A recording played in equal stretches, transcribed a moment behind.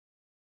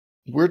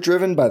We're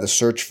driven by the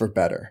search for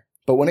better.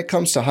 But when it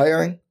comes to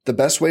hiring, the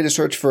best way to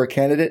search for a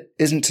candidate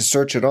isn't to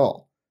search at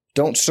all.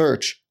 Don't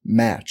search,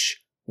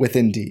 match with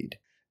Indeed.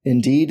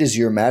 Indeed is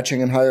your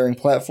matching and hiring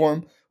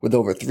platform with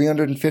over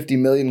 350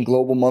 million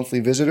global monthly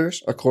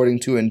visitors,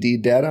 according to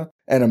Indeed data,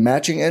 and a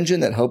matching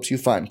engine that helps you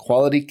find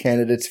quality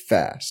candidates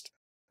fast.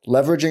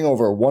 Leveraging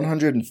over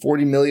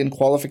 140 million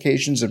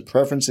qualifications and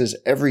preferences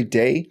every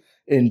day,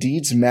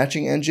 Indeed's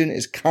matching engine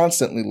is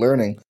constantly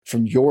learning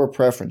from your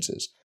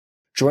preferences.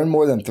 Join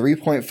more than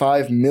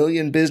 3.5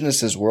 million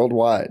businesses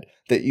worldwide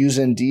that use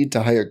Indeed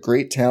to hire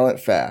great talent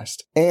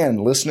fast.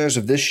 And listeners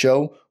of this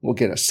show will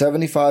get a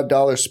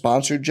 $75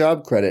 sponsored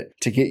job credit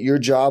to get your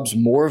jobs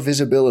more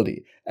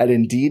visibility at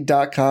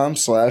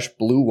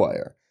Indeed.com/Blue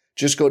Wire.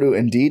 Just go to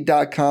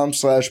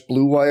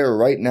Indeed.com/Blue Wire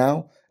right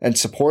now and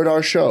support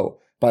our show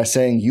by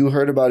saying you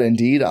heard about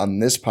Indeed on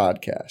this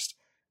podcast.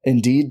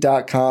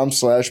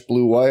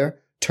 Indeed.com/Blue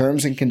Wire.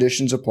 Terms and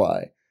conditions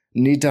apply.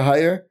 Need to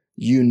hire?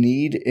 You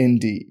need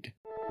Indeed.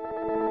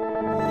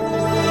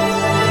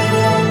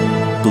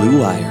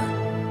 Blue Wire.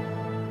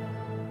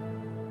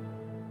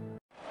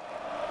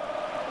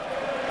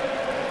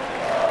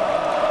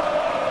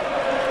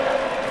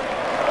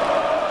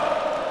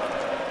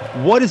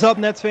 What is up,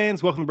 Nets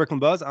fans? Welcome to Brooklyn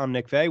Buzz. I'm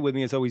Nick Fay. With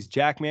me, as always,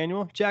 Jack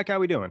Manuel. Jack, how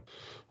we doing?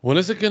 When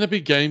is it going to be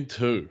game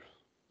 2?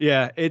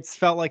 Yeah, it's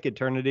felt like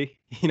eternity,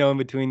 in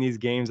between these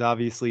games.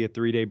 Obviously, a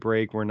 3-day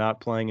break. We're not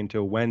playing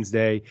until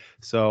Wednesday.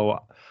 So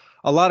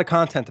a lot of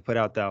content to put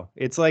out, though.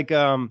 It's like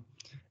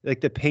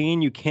the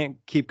pain you can't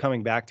keep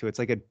coming back to. It's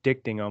like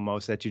addicting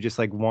almost, that you just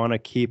want to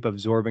keep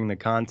absorbing the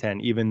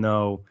content, even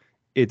though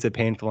it's a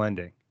painful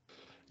ending.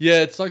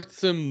 Yeah, it's like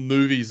some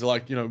movies,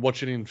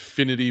 watching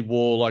Infinity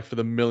War, for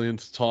the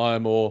millionth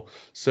time, or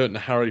certain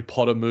Harry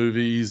Potter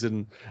movies.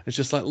 And it's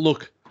just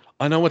look,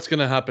 I know what's going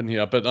to happen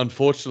here, but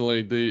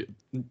unfortunately,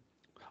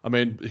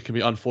 it can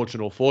be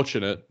unfortunate or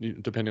fortunate,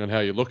 depending on how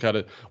you look at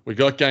it. We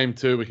got game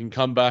 2. We can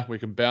come back. We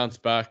can bounce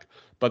back.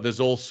 But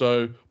there's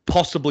also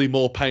possibly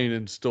more pain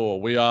in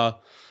store.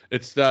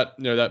 It's that,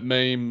 that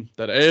meme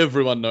that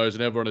everyone knows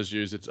and everyone has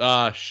used. It's,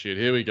 shit,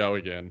 here we go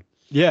again.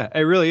 Yeah, it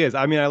really is.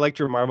 I mean, I liked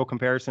your Marvel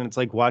comparison. It's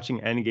like watching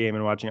Endgame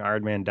and watching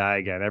Iron Man die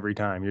again every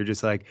time. You're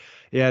just like,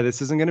 yeah,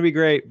 this isn't going to be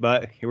great,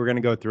 but we're going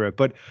to go through it.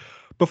 But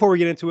before we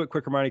get into it,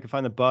 quick reminder, you can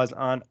find The Buzz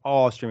on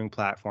all streaming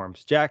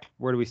platforms. Jack,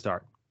 where do we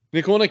start?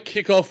 Nick, I want to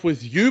kick off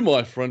with you,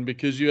 my friend,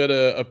 because you had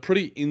a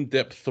pretty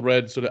in-depth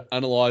thread sort of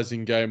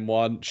analyzing game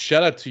 1.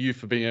 Shout out to you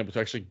for being able to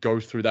actually go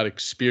through that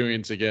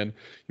experience again.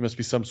 You must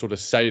be some sort of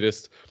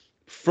sadist.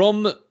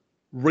 From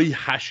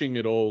rehashing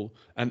it all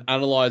and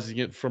analyzing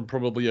it from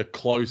probably a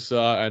closer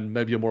and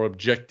maybe a more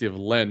objective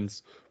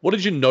lens, what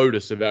did you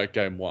notice about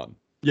game 1?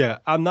 Yeah,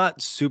 I'm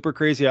not super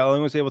crazy. I only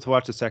was able to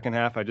watch the second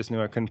half. I just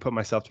knew I couldn't put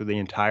myself through the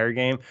entire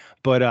game.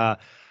 But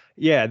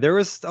yeah, there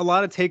was a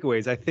lot of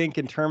takeaways, I think,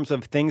 in terms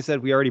of things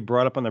that we already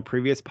brought up on the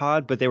previous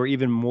pod, but they were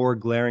even more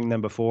glaring than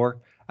before.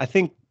 I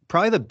think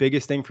probably the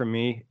biggest thing for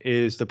me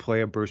is the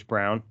play of Bruce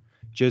Brown,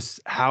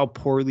 just how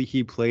poorly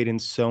he played in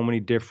so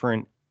many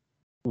different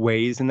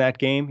ways in that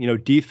game.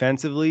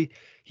 Defensively,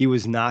 he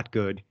was not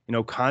good.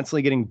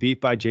 Constantly getting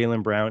beat by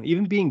Jaylen Brown,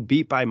 even being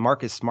beat by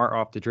Marcus Smart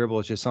off the dribble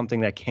is just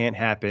something that can't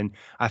happen.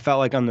 I felt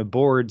like on the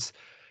boards,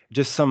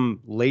 just some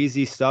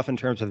lazy stuff in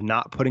terms of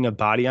not putting a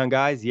body on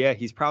guys. Yeah,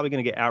 he's probably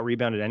going to get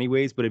out-rebounded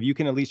anyways, but if you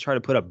can at least try to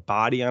put a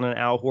body on an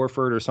Al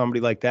Horford or somebody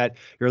like that,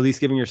 you're at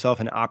least giving yourself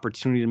an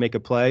opportunity to make a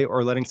play,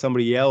 or letting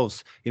somebody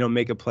else,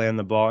 make a play on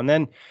the ball. And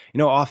then,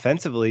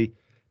 offensively,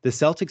 the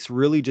Celtics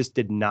really just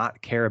did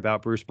not care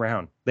about Bruce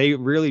Brown. They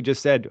really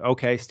just said,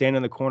 okay, stand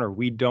in the corner.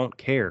 We don't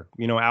care.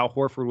 Al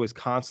Horford was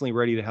constantly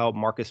ready to help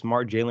Marcus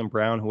Smart, Jaylen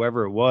Brown,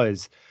 whoever it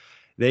was.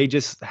 They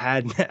just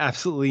had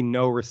absolutely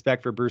no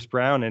respect for Bruce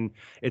Brown. And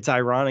it's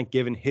ironic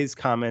given his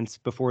comments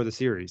before the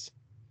series.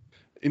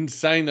 In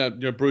saying that,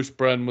 Bruce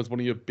Brown was one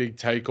of your big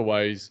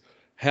takeaways.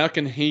 How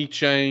can he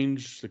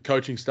change, the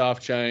coaching staff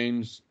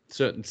change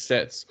certain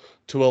sets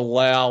to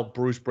allow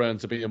Bruce Brown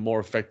to be a more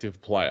effective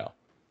player?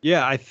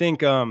 Yeah, I think,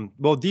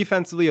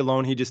 defensively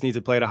alone, he just needs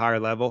to play at a higher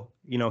level.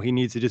 He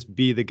needs to just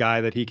be the guy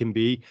that he can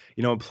be,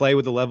 play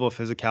with a level of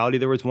physicality.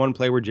 There was one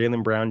play where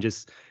Jaylen Brown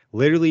just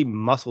literally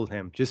muscled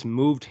him, just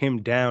moved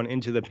him down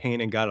into the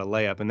paint and got a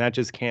layup. And that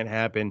just can't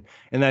happen.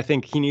 And I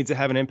think he needs to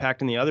have an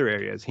impact in the other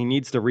areas. He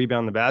needs to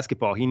rebound the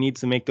basketball. He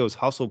needs to make those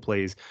hustle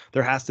plays.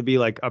 There has to be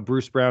like a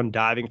Bruce Brown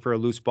diving for a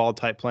loose ball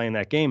type play in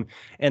that game.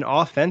 And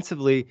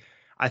offensively,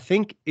 I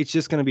think it's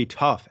just going to be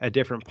tough at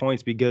different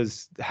points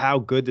because how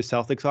good the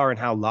Celtics are and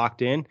how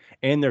locked in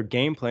and their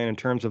game plan in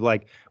terms of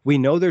we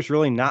know there's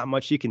really not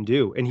much he can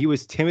do. And he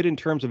was timid in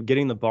terms of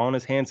getting the ball in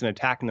his hands and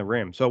attacking the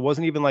rim. So it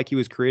wasn't even like he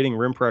was creating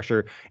rim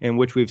pressure, in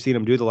which we've seen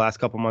him do the last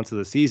couple months of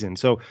the season.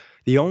 So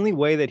the only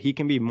way that he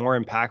can be more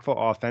impactful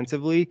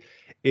offensively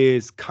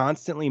is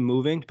constantly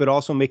moving, but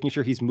also making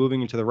sure he's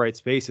moving into the right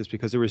spaces,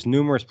 because there was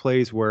numerous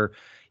plays where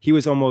he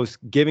was almost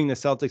giving the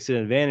Celtics an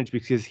advantage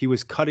because he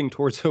was cutting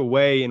towards a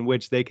way in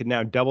which they could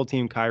now double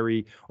team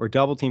Kyrie or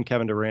double team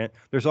Kevin Durant.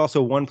 There's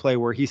also one play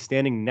where he's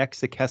standing next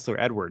to Kessler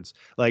Edwards,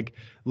 like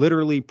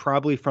literally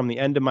probably from the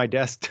end of my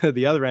desk to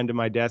the other end of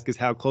my desk is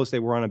how close they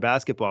were on a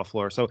basketball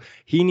floor. So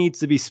he needs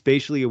to be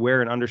spatially aware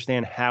and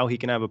understand how he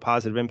can have a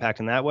positive impact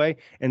in that way.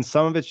 And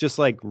some of it's just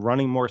like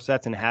running more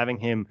sets and having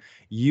him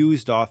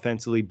used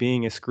offensively,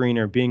 being a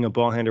screener, being a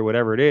ball handler,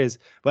 whatever it is.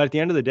 But at the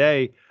end of the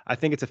day, I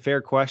think it's a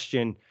fair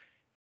question.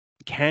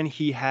 Can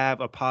he have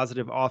a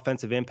positive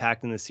offensive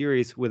impact in the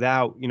series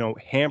without,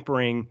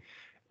 hampering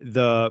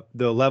the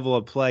level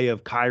of play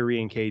of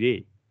Kyrie and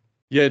KD?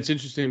 Yeah, it's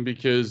interesting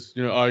because,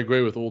 I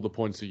agree with all the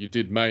points that you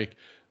did make.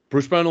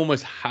 Bruce Brown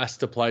almost has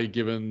to play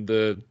given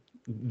the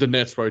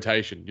Nets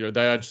rotation.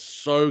 They are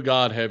so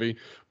guard heavy.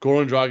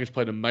 Goran Dragic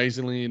played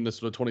amazingly in the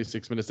sort of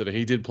 26 minutes that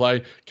he did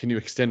play. Can you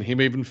extend him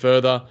even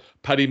further?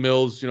 Patty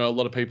Mills, a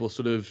lot of people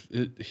sort of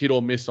hit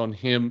or miss on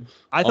him.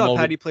 I thought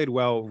Patty played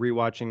well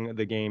rewatching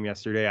the game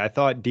yesterday. I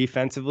thought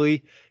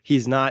defensively,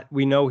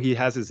 we know he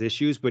has his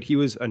issues, but he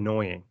was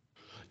annoying.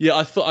 Yeah,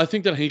 I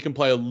think that he can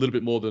play a little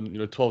bit more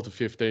than 12 to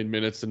 15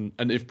 minutes, and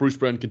if Bruce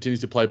Brown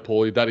continues to play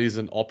poorly, that is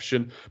an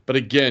option. But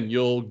again,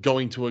 you're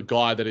going to a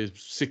guy that is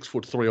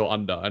 6'3" or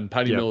under, and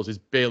Patty Mills is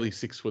barely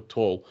 6 foot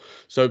tall.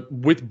 So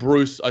with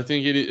Bruce, I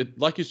think it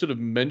like you sort of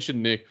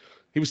mentioned, Nick,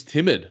 he was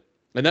timid,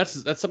 and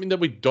that's something that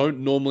we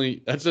don't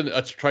normally. That's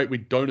a trait we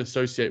don't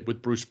associate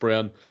with Bruce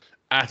Brown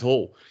at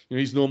all.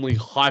 He's normally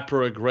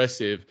hyper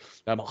aggressive,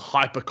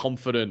 hyper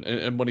confident,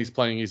 and when he's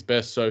playing his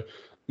best. So.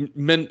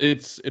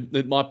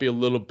 It might be a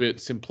little bit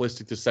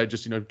simplistic to say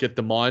just get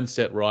the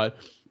mindset right,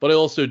 but I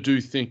also do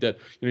think that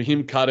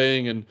him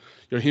cutting and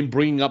him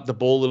bringing up the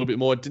ball a little bit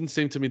more. It didn't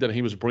seem to me that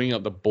he was bringing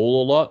up the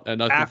ball a lot.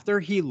 And after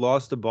he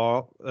lost the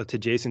ball to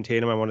Jason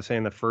Tatum, I want to say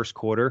in the first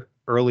quarter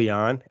early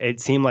on,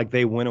 it seemed like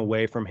they went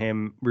away from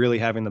him really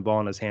having the ball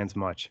in his hands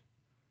much.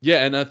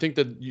 Yeah, and I think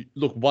that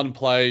one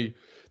play.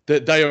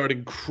 They are an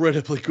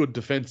incredibly good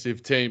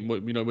defensive team,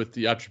 with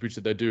the attributes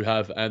that they do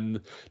have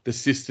and the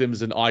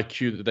systems and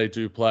IQ that they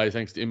do play,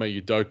 thanks to Ime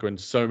Udoka and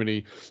so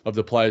many of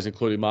the players,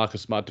 including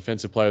Marcus Smart,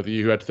 Defensive Player of the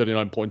Year, who had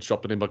 39 points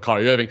dropped at him by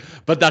Kyrie Irving.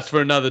 But that's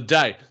for another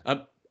day.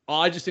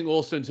 I just think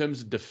also in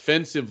terms of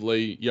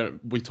defensively,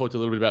 we talked a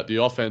little bit about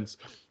the offense.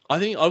 I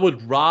think I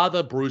would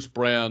rather Bruce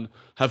Brown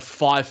have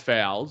 5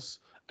 fouls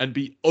and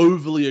be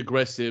overly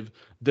aggressive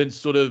than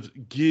sort of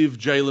give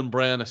Jaylen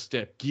Brown a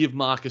step, give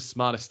Marcus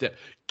Smart a step.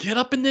 Get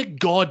up in their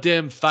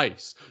goddamn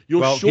face.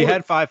 He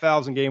had 5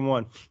 fouls in game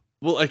 1.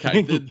 Well,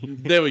 okay,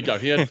 there we go.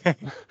 He had.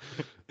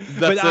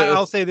 But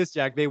I'll say this,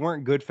 Jack, they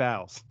weren't good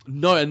fouls.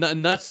 No, and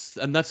that's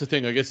the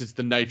thing. I guess it's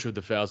the nature of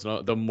the fouls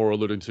that I'm more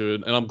alluding to,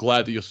 and I'm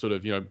glad that you're sort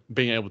of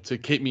being able to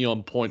keep me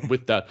on point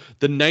with that.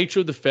 The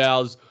nature of the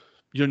fouls,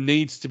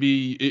 needs to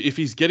be, if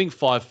he's getting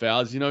 5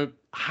 fouls,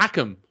 hack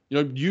him.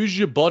 Use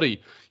your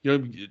body.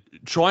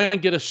 Try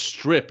and get a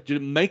strip.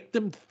 Make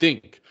them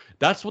think.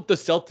 That's what the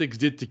Celtics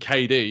did to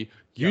KD.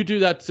 You do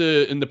that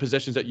in the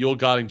possessions that you're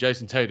guarding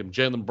Jason Tatum,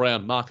 Jaylen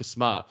Brown, Marcus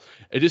Smart.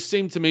 It just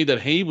seemed to me that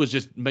he was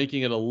just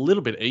making it a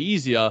little bit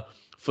easier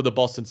for the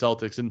Boston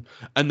Celtics.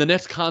 And the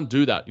Nets can't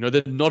do that.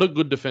 They're not a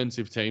good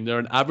defensive team. They're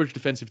an average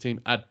defensive team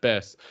at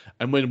best.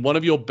 And when one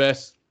of your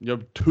best,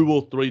 2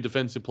 or 3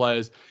 defensive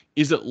players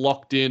isn't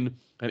locked in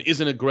and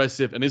isn't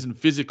aggressive and isn't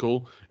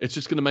physical, it's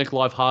just going to make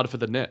life harder for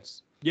the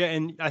Nets. Yeah,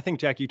 and I think,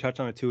 Jack, you touched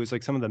on it too. It's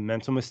like some of the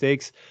mental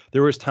mistakes.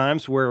 There was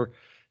times where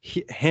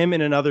him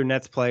and another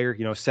Nets player,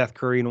 Seth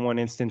Curry in one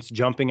instance,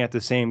 jumping at the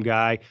same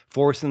guy,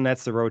 forcing the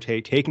Nets to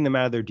rotate, taking them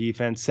out of their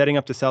defense, setting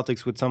up the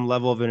Celtics with some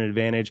level of an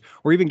advantage,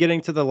 or even getting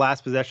to the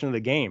last possession of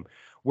the game,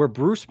 where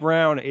Bruce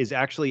Brown is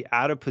actually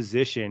out of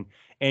position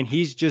and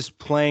he's just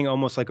playing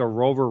almost like a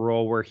rover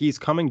role where he's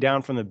coming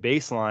down from the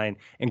baseline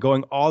and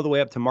going all the way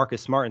up to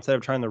Marcus Smart instead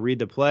of trying to read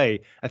the play.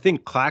 I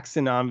think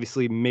Claxton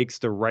obviously makes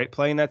the right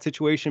play in that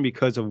situation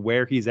because of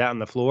where he's at on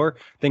the floor.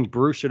 I think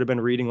Bruce should have been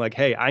reading like,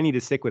 hey, I need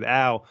to stick with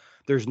Al.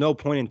 There's no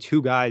point in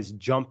 2 guys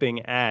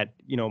jumping at,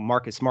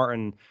 Marcus Smart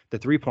in the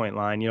 3-point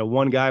line.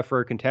 One guy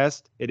for a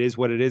contest. It is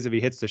what it is if he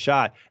hits the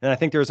shot. And I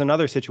think there was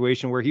another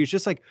situation where he was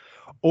just like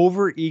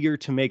over eager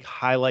to make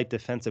highlight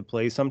defensive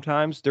plays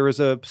sometimes. There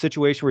was a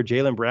situation where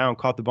Jaylen Brown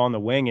caught the ball in the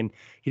wing and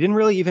he didn't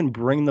really even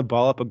bring the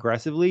ball up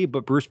aggressively,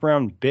 but Bruce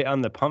Brown bit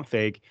on the pump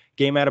fake,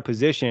 game out of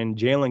position.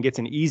 Jaylen gets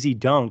an easy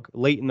dunk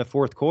late in the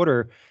 4th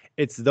quarter.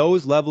 It's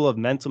those level of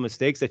mental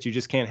mistakes that you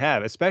just can't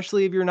have,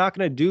 especially if you're not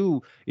going to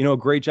do, a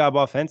great job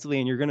offensively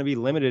and you're going to be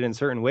limited in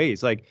certain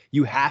ways. Like,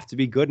 you have to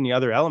be good in the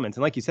other elements.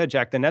 And like you said,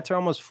 Jack, the Nets are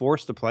almost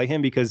forced to play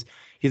him because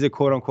he's a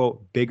quote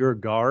unquote bigger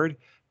guard.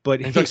 But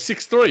he's like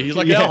 6'3". He's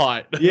like our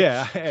height.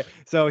 Yeah.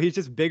 So he's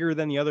just bigger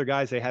than the other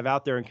guys they have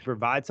out there and can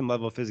provide some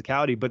level of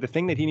physicality. But the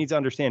thing that he needs to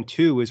understand,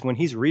 too, is when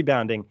he's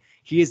rebounding,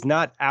 he is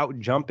not out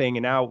jumping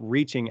and out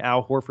reaching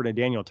Al Horford and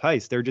Daniel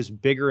Tice. They're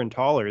just bigger and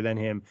taller than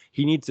him.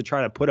 He needs to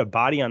try to put a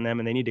body on them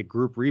and they need to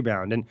group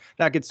rebound. And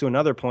that gets to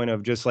another point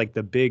of just like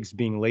the bigs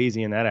being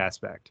lazy in that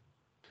aspect.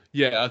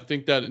 Yeah, I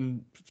think that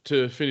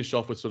to finish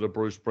off with sort of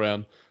Bruce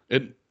Brown,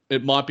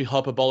 it might be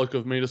hyperbolic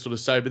of me to sort of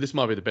say, but this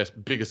might be the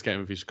biggest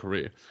game of his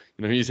career.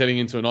 You know, he's heading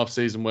into an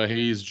offseason where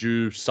he is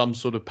due some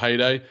sort of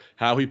payday.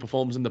 How he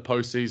performs in the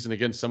postseason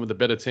against some of the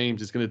better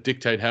teams is going to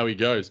dictate how he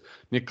goes.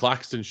 Nick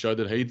Claxton showed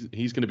that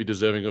he's going to be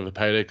deserving of a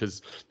payday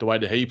because the way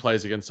that he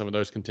plays against some of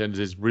those contenders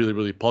is really,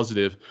 really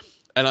positive.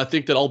 And I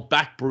think that I'll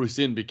back Bruce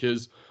in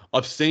because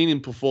I've seen him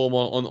perform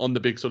on the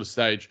big sort of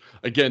stage.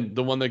 Again,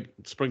 the one that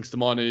springs to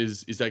mind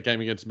is that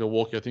game against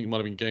Milwaukee. I think it might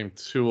have been game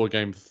 2 or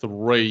game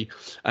 3.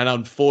 And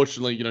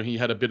unfortunately, you know, he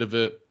had a bit of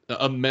a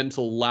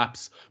mental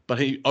lapse, but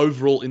he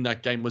overall in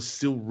that game was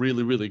still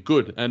really, really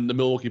good. And the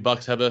Milwaukee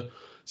Bucks have a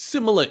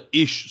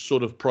similar-ish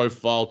sort of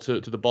profile to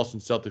the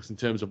Boston Celtics in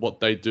terms of what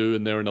they do,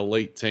 and they're an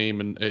elite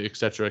team, and et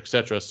cetera, et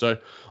cetera. So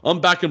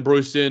I'm backing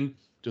Bruce in,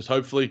 just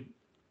hopefully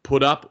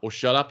put up or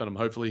shut up, and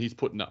hopefully he's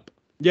putting up.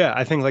 Yeah,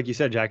 I think like you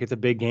said, Jack, it's a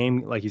big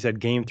game. Like you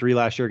said, game 3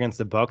 last year against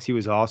the Bucks, he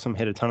was awesome,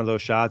 hit a ton of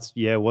those shots.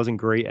 Yeah, it wasn't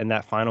great in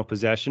that final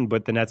possession,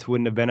 but the Nets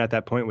wouldn't have been at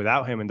that point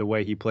without him and the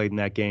way he played in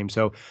that game.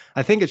 So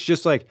I think it's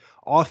just like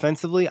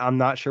offensively, I'm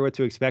not sure what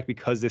to expect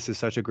because this is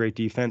such a great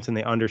defense and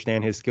they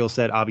understand his skill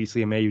set.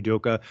 Obviously, Ime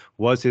Udoka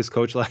was his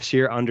coach last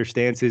year,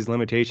 understands his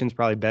limitations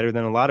probably better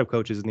than a lot of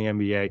coaches in the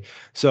NBA.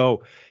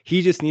 So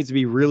he just needs to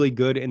be really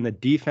good in the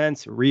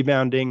defense,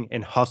 rebounding,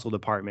 and hustle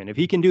department. If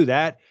he can do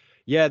that,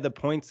 yeah, the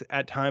points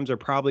at times are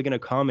probably going to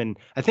come. And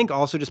I think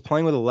also just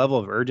playing with a level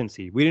of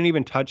urgency. We didn't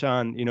even touch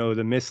on, you know,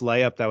 the missed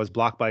layup that was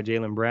blocked by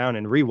Jaylen Brown,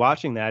 and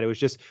rewatching that, it was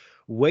just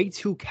way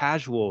too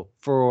casual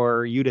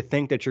for you to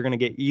think that you're going to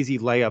get easy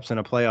layups in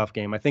a playoff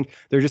game. I think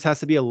there just has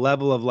to be a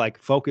level of like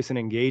focus and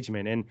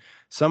engagement. And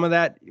some of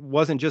that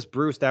wasn't just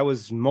Bruce. That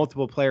was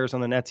multiple players on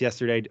the Nets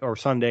yesterday or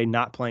Sunday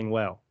not playing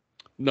well.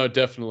 No,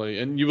 definitely.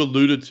 And you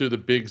alluded to the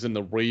bigs and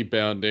the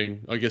rebounding.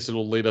 I guess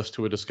it'll lead us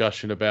to a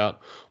discussion about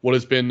what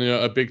has been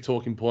a big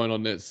talking point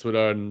on Nets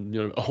Twitter and,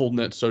 you know, whole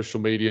Nets social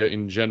media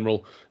in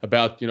general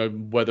about, you know,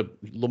 whether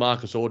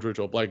LaMarcus Aldridge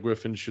or Blake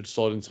Griffin should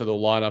slot into the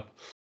lineup.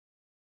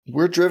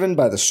 We're driven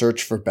by the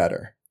search for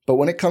better. But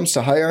when it comes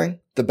to hiring,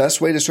 the best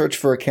way to search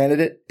for a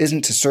candidate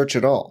isn't to search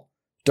at all.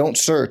 Don't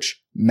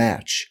search,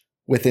 match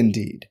with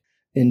Indeed.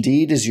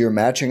 Indeed is your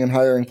matching and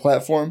hiring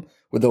platform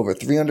with over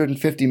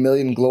 350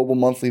 million global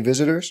monthly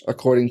visitors,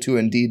 according to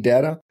Indeed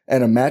data,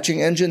 and a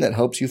matching engine that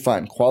helps you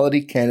find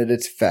quality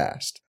candidates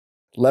fast.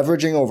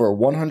 Leveraging over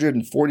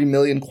 140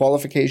 million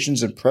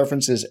qualifications and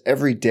preferences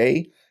every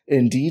day,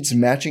 Indeed's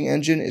matching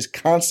engine is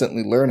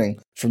constantly learning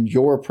from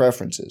your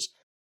preferences.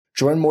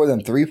 Join more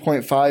than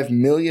 3.5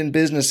 million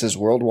businesses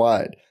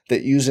worldwide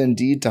that use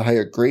Indeed to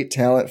hire great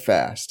talent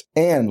fast.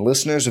 And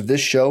listeners of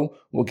this show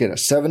will get a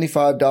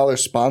 $75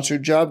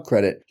 sponsored job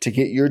credit to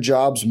get your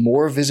jobs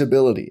more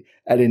visibility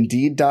at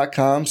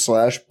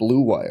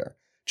Indeed.com/Blue Wire.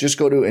 Just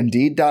go to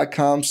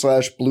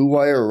Indeed.com/Blue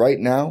Wire right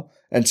now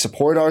and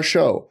support our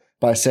show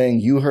by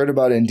saying you heard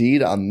about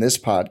Indeed on this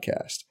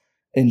podcast.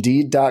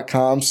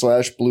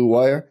 Indeed.com/Blue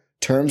Wire.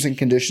 Terms and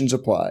conditions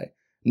apply.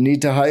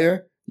 Need to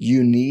hire?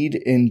 You need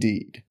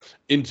Indeed.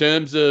 In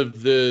terms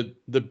of the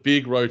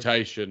big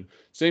rotation,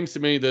 seems to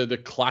me that the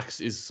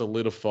Clax is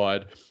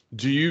solidified.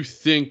 Do you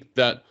think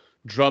that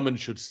Drummond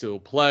should still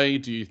play?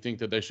 Do you think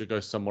that they should go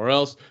somewhere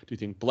else? Do you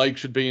think Blake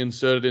should be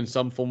inserted in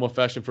some form or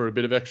fashion for a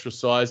bit of extra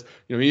size?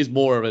 You know, he's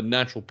more of a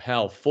natural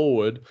power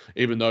forward,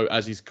 even though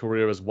as his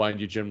career has waned,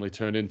 you generally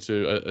turn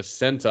into a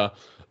center.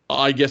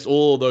 I guess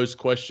all of those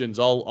questions,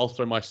 I'll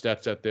throw my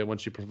stats out there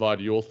once you provide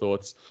your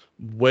thoughts.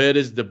 Where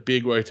does the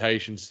big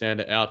rotation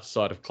stand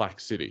outside of Clack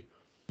City?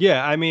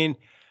 Yeah, I mean,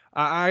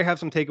 I have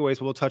some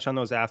takeaways. We'll touch on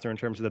those after in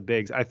terms of the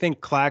bigs. I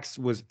think Clax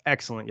was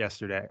excellent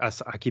yesterday.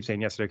 I keep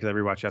saying yesterday because I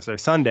rewatched yesterday.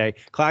 Sunday,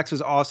 Clax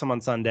was awesome on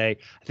Sunday.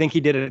 I think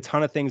he did a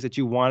ton of things that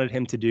you wanted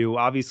him to do.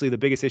 Obviously, the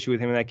biggest issue with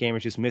him in that game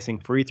is just missing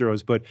free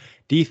throws, but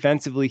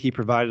defensively, he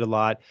provided a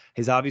lot.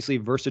 His obviously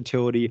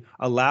versatility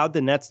allowed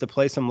the Nets to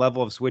play some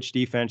level of switch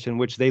defense in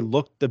which they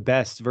looked the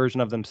best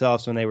version of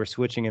themselves when they were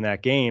switching in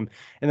that game.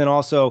 And then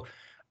also,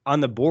 on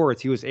the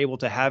boards, he was able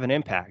to have an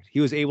impact.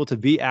 He was able to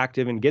be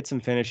active and get some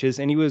finishes,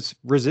 and he was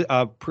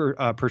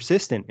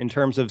persistent in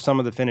terms of some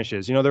of the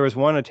finishes. You know, there was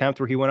one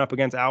attempt where he went up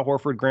against Al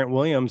Horford, Grant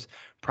Williams,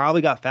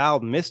 probably got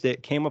fouled, missed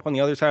it, came up on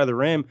the other side of the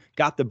rim,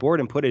 got the board,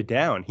 and put it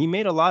down. He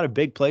made a lot of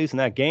big plays in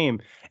that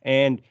game,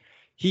 and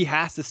he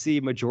has to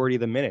see majority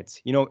of the minutes.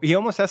 You know, he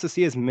almost has to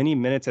see as many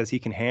minutes as he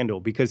can handle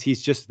because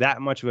he's just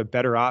that much of a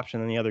better option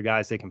than the other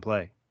guys they can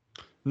play.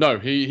 No,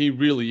 he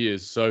really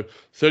is. So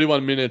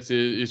 31 minutes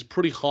is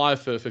pretty high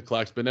for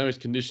Clax, but now his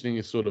conditioning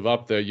is sort of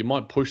up there. You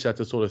might push that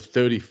to sort of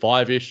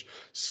 35-ish,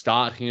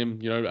 start him,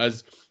 you know,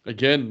 as,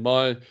 again,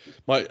 my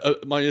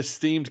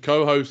esteemed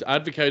co-host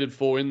advocated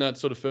for in that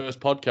sort of first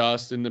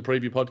podcast, in the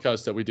preview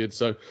podcast that we did.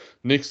 So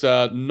Nick's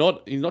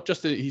he's not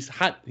just his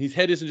head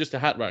isn't just a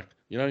hat rack.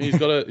 You know, he's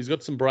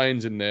got some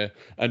brains in there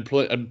and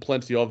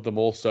plenty of them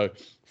also.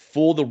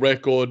 For the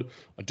record,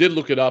 I did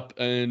look it up,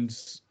 and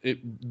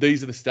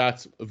these are the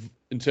stats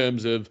in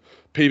terms of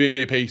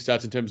PvP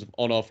stats, in terms of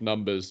on-off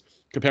numbers,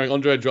 comparing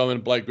Andre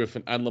Drummond, Blake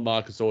Griffin, and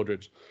LaMarcus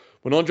Aldridge.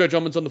 When Andre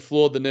Drummond's on the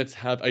floor, the Nets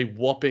have a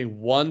whopping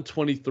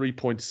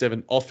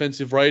 123.7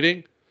 offensive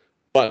rating,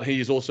 but he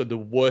is also the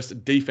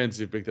worst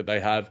defensive big that they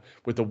have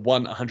with a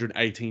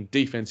 118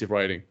 defensive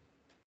rating.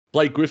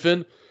 Blake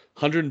Griffin,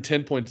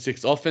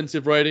 110.6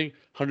 offensive rating,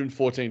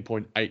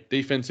 114.8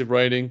 defensive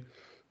rating.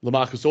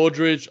 LaMarcus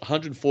Aldridge,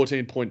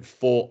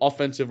 114.4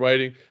 offensive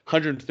rating,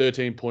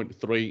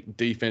 113.3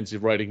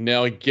 defensive rating.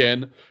 Now,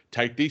 again,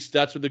 take these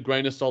stats with a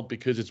grain of salt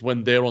because it's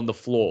when they're on the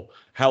floor.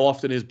 How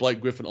often is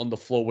Blake Griffin on the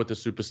floor with the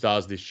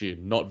superstars this year?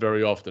 Not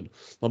very often.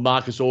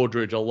 LaMarcus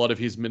Aldridge, a lot of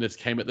his minutes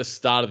came at the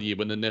start of the year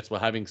when the Nets were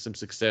having some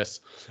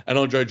success. And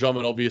Andre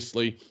Drummond,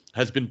 obviously,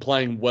 has been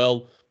playing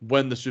well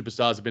when the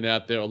superstars have been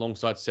out there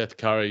alongside Seth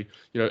Curry,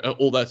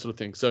 all that sort of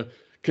thing. So,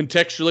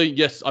 contextually,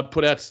 yes, I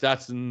put out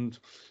stats and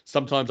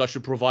sometimes I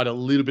should provide a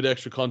little bit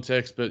extra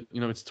context, but,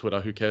 it's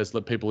Twitter. Who cares?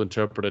 Let people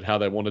interpret it how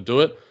they want to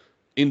do it.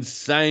 In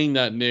saying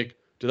that, Nick,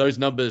 do those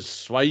numbers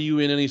sway you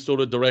in any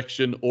sort of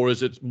direction, or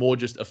is it more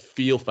just a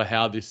feel for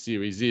how this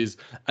series is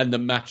and the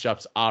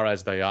matchups are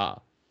as they are?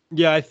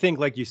 Yeah, I think,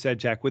 like you said,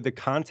 Jack, with the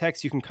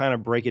context, you can kind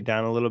of break it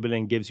down a little bit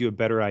and gives you a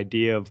better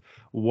idea of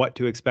what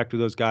to expect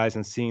with those guys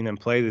and seeing them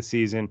play this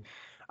season.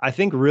 I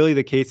think really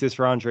the case is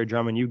for Andre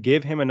Drummond. You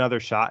give him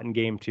another shot in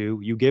game 2.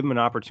 You give him an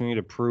opportunity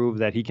to prove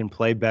that he can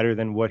play better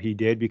than what he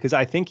did, because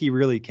I think he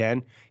really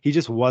can. He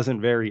just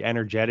wasn't very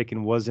energetic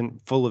and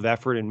wasn't full of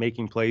effort in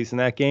making plays in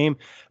that game.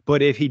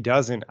 But if he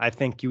doesn't, I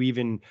think you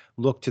even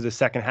look to the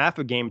second half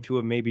of game 2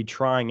 of maybe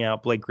trying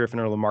out Blake Griffin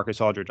or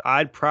LaMarcus Aldridge.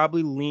 I'd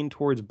probably lean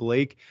towards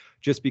Blake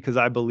just because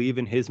I believe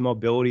in his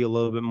mobility a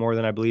little bit more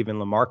than I believe in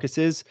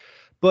LaMarcus's.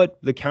 But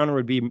the counter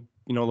would be,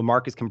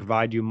 LaMarcus can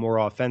provide you more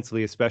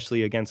offensively,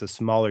 especially against a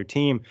smaller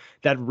team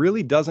that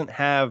really doesn't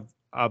have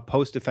a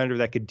post defender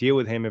that could deal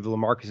with him if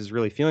LaMarcus is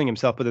really feeling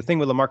himself. But the thing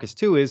with LaMarcus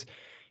too is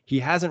he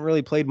hasn't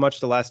really played much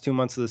the last 2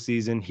 months of the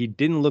season. He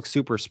didn't look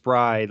super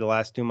spry the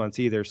last 2 months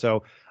either.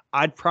 So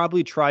I'd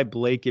probably try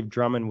Blake if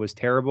Drummond was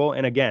terrible.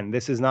 And again,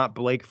 this is not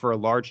Blake for a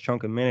large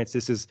chunk of minutes.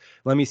 This is,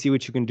 let me see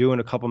what you can do in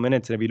a couple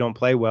minutes. And if you don't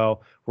play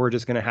well, we're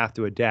just going to have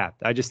to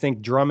adapt. I just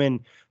think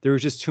Drummond, there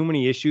was just too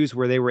many issues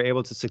where they were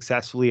able to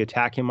successfully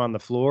attack him on the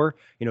floor,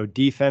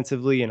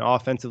 defensively and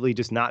offensively,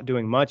 just not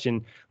doing much.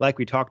 And like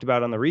we talked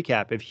about on the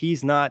recap, if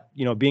he's not,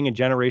 being a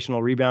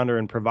generational rebounder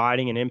and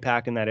providing an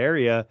impact in that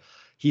area,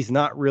 he's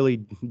not really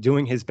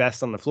doing his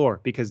best on the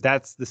floor, because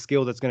that's the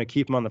skill that's going to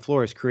keep him on the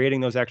floor, is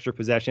creating those extra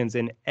possessions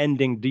and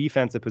ending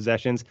defensive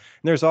possessions. And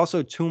there's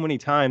also too many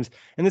times,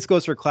 and this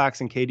goes for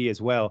Clax and KD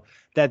as well,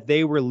 that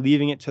they were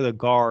leaving it to the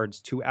guards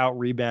to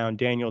out-rebound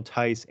Daniel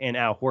Theis and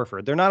Al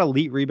Horford. They're not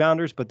elite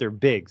rebounders, but they're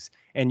bigs.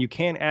 And you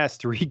can't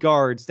ask 3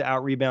 guards to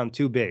out-rebound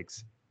 2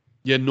 bigs.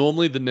 Yeah,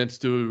 normally the Nets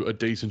do a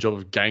decent job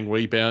of gang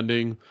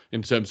rebounding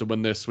in terms of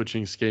when their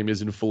switching scheme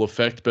is in full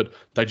effect, but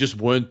they just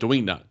weren't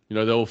doing that.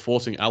 They were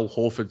forcing Al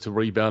Horford to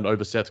rebound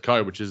over Seth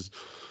Curry, which is,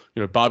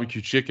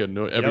 barbecue chicken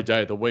every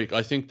day of the week.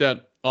 I think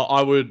that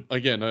I would,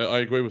 again, I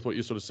agree with what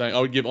you're sort of saying.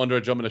 I would give Andre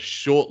Drummond a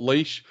short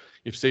leash.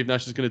 If Steve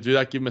Nash is going to do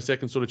that, give him a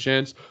second sort of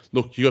chance.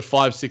 Look, you got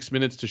 5-6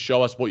 minutes to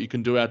show us what you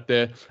can do out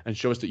there and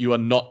show us that you are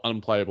not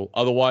unplayable.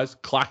 Otherwise,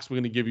 Clax, we're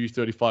going to give you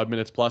 35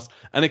 minutes plus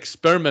and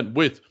experiment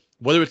with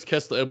whether it's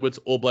Kessler Edwards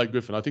or Blake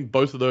Griffin. I think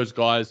both of those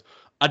guys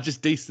are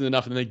just decent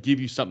enough and they give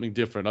you something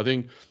different. I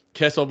think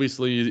Kess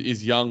obviously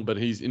is young, but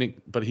he's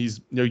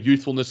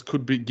youthfulness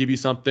could give you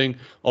something.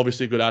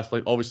 Obviously a good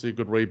athlete, obviously a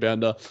good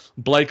rebounder.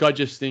 Blake, I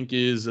just think,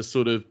 is a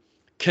sort of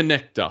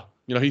connector.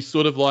 He's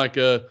sort of like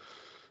a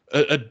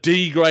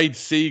D grade,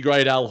 C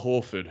grade Al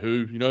Horford,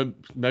 who,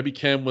 maybe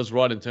Cam was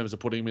right in terms of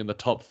putting him in the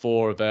top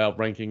 4 of our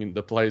ranking in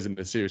the players in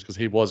the series, because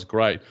he was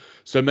great.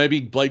 So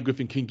maybe Blake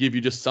Griffin can give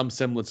you just some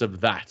semblance of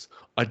that.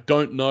 I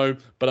don't know,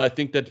 but I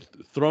think that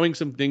throwing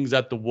some things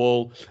at the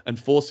wall and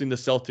forcing the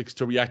Celtics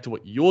to react to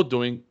what you're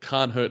doing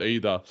can't hurt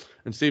either.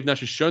 And Steve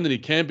Nash has shown that he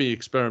can be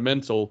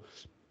experimental.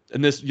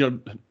 And this,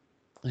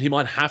 he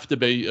might have to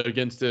be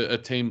against a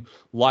team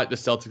like the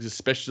Celtics,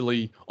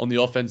 especially on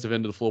the offensive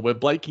end of the floor, where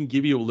Blake can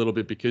give you a little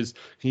bit, because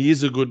he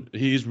is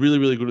really,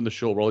 really good in the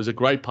short roll. He's a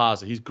great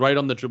passer. He's great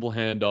on the dribble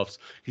handoffs.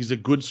 He's a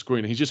good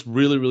screener. He's just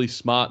really, really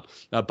smart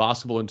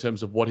basketball in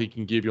terms of what he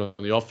can give you on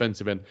the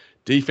offensive end.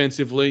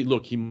 Defensively,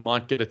 look, he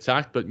might get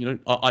attacked, but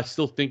I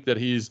still think that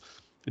he is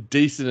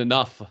decent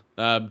enough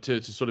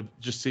to sort of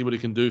just see what he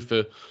can do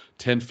for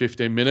 10,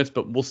 15 minutes.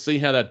 But we'll see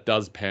how that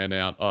does pan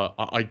out,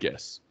 I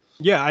guess.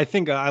 Yeah, I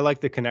think I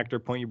like the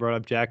connector point you brought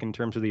up, Jack, in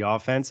terms of the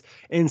offense.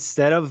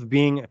 Instead of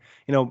being,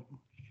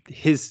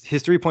 his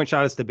 3-point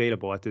shot is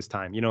debatable at this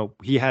time.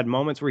 He had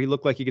moments where he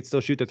looked like he could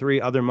still shoot the 3,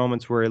 other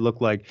moments where it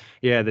looked like,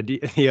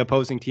 the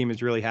opposing team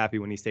is really happy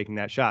when he's taking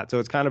that shot. So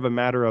it's kind of a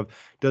matter of,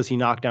 does he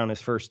knock down his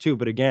first 2?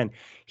 But again,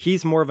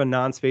 he's more of a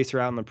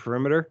non-spacer out on the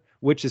perimeter,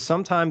 which is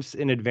sometimes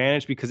an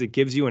advantage because it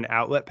gives you an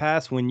outlet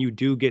pass when you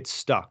do get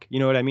stuck. You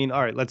know what I mean?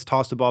 All right, let's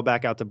toss the ball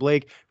back out to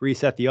Blake,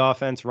 reset the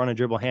offense, run a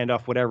dribble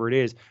handoff, whatever it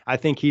is. I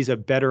think he's a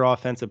better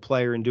offensive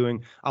player in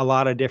doing a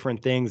lot of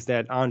different things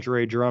that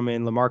Andre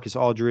Drummond, LaMarcus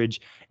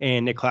Aldridge,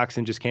 and Nick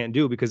Claxton just can't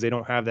do because they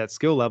don't have that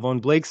skill level.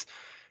 And Blake's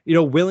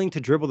willing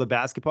to dribble the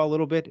basketball a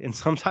little bit. And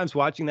sometimes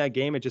watching that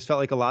game, it just felt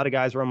like a lot of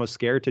guys were almost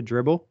scared to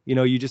dribble.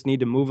 You just need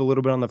to move a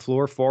little bit on the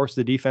floor, force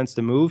the defense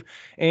to move.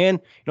 And,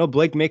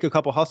 Blake make a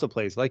couple hustle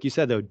plays. Like you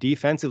said, though,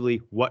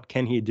 defensively, what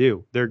can he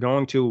do? They're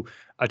going to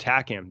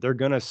attack him. They're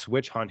going to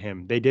switch hunt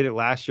him. They did it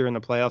last year in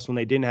the playoffs when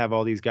they didn't have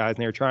all these guys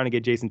and they were trying to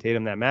get Jason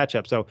Tatum that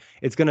matchup. So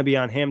it's going to be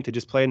on him to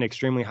just play at an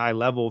extremely high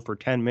level for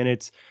 10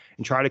 minutes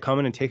and try to come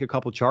in and take a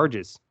couple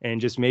charges and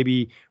just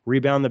maybe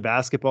rebound the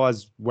basketball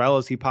as well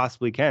as he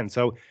possibly can.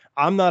 So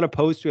I'm not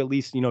opposed to at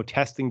least,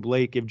 testing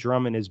Blake if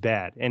Drummond is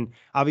bad. And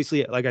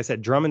obviously, like I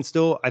said, Drummond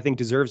still, I think,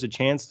 deserves a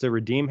chance to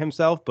redeem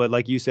himself. But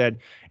like you said,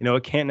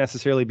 it can't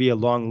necessarily be a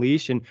long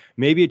leash. And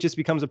maybe it just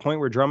becomes a point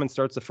where Drummond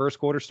starts the first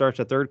quarter, starts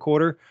the third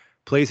quarter,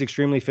 plays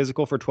extremely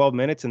physical for 12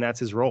 minutes, and that's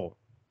his role.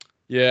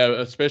 Yeah,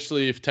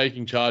 especially if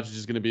taking charges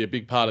is going to be a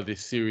big part of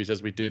this series,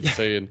 as we did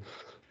see. And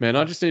man,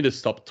 I just need to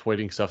stop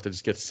tweeting stuff that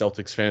just gets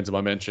Celtics fans in my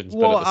mentions.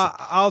 Well,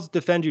 I'll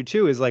defend you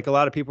too. Is like a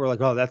lot of people are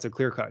like, oh, that's a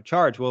clear-cut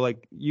charge. Well,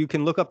 like you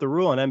can look up the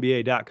rule on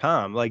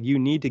NBA.com. Like you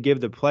need to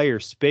give the player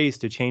space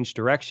to change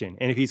direction.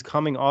 And if he's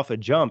coming off a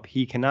jump,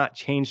 he cannot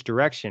change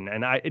direction.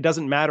 And it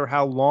doesn't matter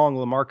how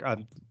long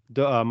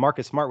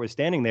Marcus Smart was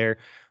standing there.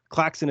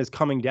 Claxton is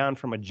coming down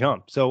from a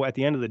jump. So at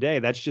the end of the day,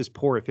 that's just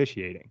poor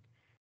officiating.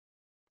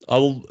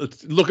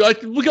 We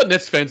got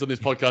Nets fans on this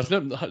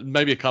podcast,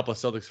 maybe a couple of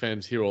Celtics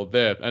fans here or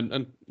there.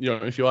 And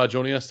if you are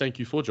joining us, thank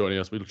you for joining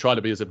us. We'll try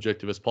to be as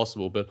objective as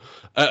possible. But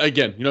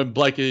again,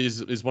 Blake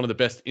is one of the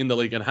best in the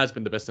league and has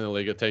been the best in the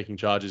league at taking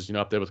charges,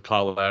 up there with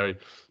Kyle Lowry,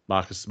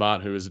 Marcus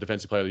Smart, who is a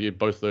defensive player of the year.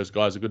 Both of those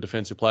guys are good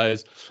defensive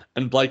players.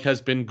 And Blake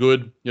has been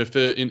good,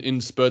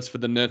 in spurts for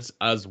the Nets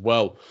as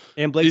well.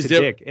 And Blake's a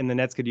dick, and the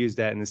Nets could use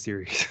that in the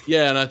series.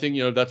 Yeah, and I think,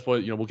 that's why,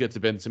 we'll get to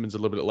Ben Simmons a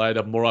little bit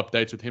later. More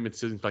updates with him. It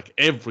seems like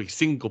every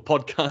single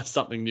podcast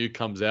something new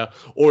comes out,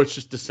 or it's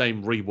just the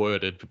same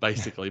reworded,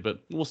 basically.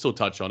 But we'll still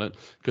touch on it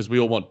because we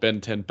all want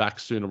Ben 10 back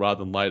sooner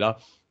rather than later.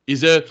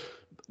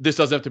 This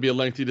does have to be a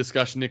lengthy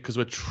discussion, Nick, because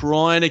we're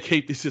trying to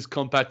keep this as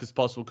compact as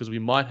possible because we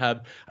might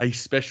have a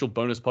special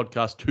bonus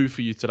podcast too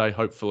for you today,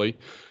 hopefully.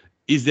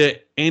 Is there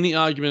any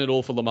argument at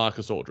all for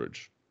LaMarcus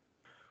Aldridge?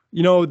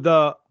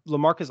 The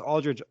LaMarcus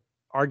Aldridge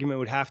argument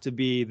would have to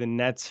be the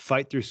Nets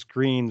fight through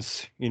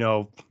screens,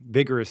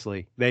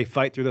 vigorously. They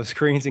fight through those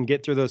screens and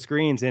get through those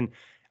screens. And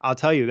I'll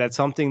tell you, that's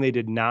something they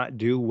did not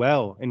do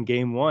well in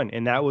game one.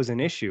 And that was an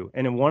issue.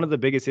 And one of the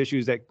biggest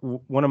issues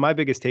one of my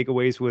biggest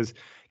takeaways was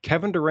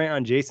Kevin Durant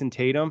on Jason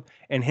Tatum,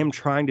 and him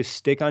trying to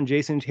stick on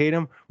Jason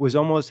Tatum was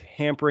almost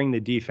hampering the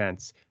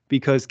defense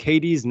because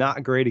KD's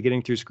not great at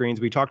getting through screens.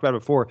 We talked about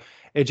it before.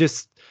 It's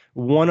just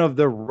one of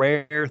the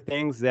rare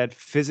things that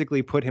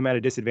physically put him at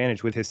a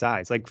disadvantage with his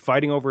size. Like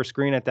fighting over a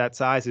screen at that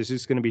size is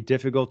just going to be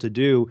difficult to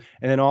do.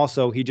 And then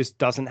also he just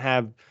doesn't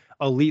have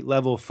elite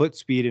level foot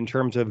speed in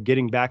terms of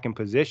getting back in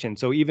position.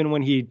 So even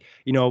when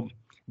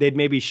they'd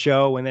maybe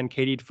show and then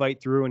KD'd fight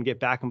through and get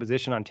back in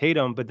position on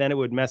Tatum, but then it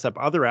would mess up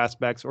other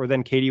aspects, or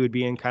then KD would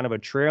be in kind of a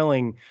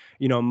trailing,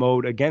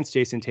 mode against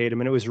Jason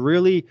Tatum. And it was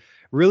really,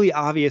 really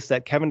obvious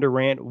that Kevin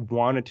Durant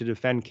wanted to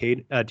defend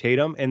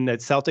Tatum, and that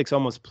Celtics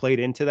almost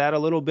played into that a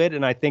little bit.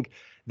 And I think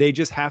they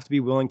just have to be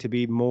willing to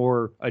be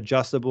more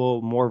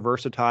adjustable, more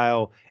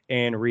versatile,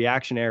 and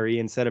reactionary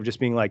instead of just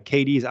being like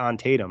KD's on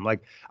Tatum.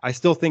 Like I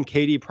still think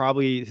KD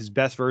probably his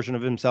best version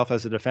of himself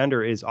as a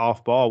defender is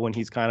off ball when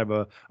he's kind of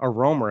a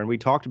roamer. And we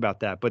talked about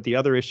that. But the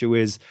other issue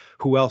is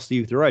who else do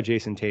you throw at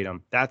Jason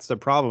Tatum? That's the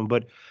problem.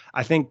 But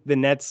I think the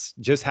Nets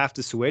just have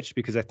to switch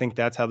because I think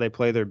that's how they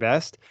play their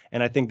best.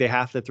 And I think they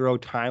have to throw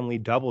timely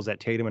doubles at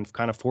Tatum and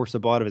kind of force the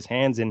ball out of his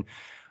hands and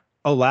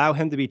allow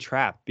him to be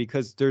trapped,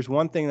 because there's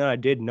one thing that I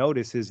did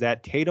notice is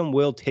that Tatum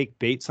will take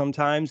bait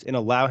sometimes and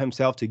allow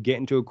himself to get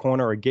into a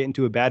corner or get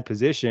into a bad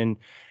position.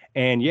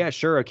 And yeah,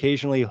 sure,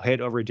 occasionally he'll hit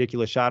a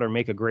ridiculous shot or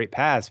make a great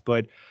pass,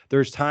 but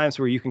there's times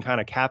where you can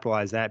kind of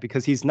capitalize that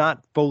because he's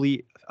not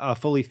fully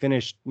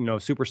finished,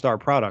 superstar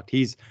product.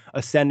 He's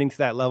ascending to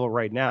that level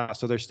right now.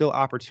 So there's still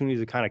opportunities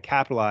to kind of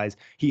capitalize.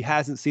 He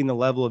hasn't seen the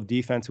level of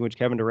defense in which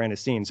Kevin Durant has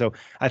seen. So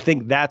I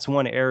think that's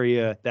one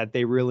area that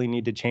they really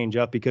need to change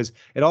up, because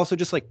it also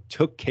just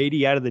took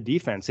KD out of the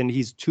defense, and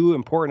he's too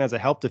important as a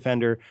help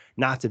defender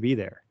not to be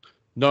there.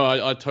 No,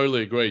 I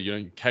totally agree.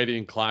 KD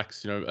and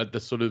Clax, at the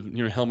sort of,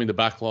 helming the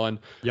back line.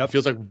 Yep. It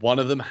feels like one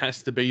of them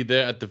has to be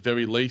there at the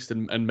very least.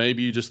 And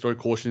maybe you just throw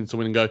caution into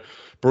someone and go,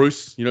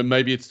 Bruce,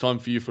 maybe it's time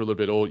for you for a little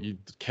bit, or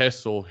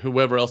Kess or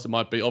whoever else it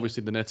might be.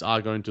 Obviously, the Nets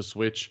are going to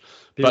switch.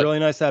 Be really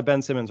nice to have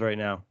Ben Simmons right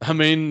now. I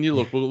mean, you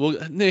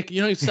look, Nick,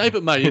 save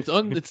it, mate.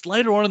 It's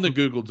later on in the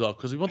Google Doc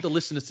because we want the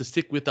listeners to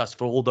stick with us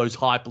for all those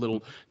hype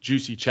little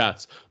juicy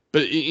chats.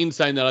 But in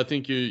saying that, I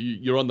think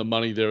you're on the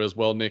money there as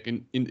well, Nick.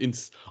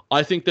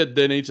 I think that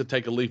they need to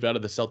take a leaf out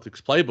of the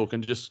Celtics playbook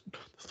and just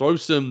throw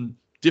some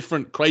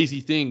different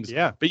crazy things.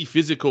 Yeah. Be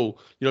physical.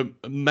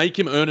 Make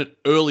him earn it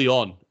early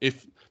on.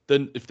 If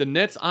the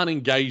Nets aren't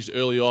engaged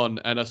early on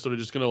and are sort of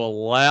just going to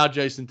allow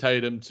Jason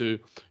Tatum to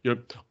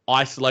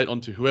isolate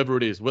onto whoever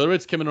it is, whether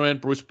it's Kevin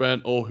Durant, Bruce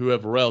Brown, or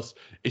whoever else,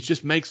 it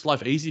just makes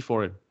life easy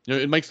for him.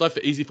 It makes life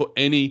easy for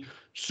any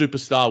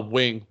superstar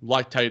wing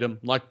like Tatum,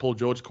 like Paul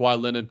George,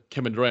 Kawhi Leonard,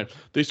 Kevin Durant.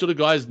 These sort of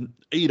guys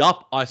eat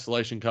up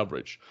isolation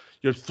coverage.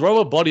 Throw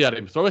a body at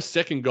him, throw a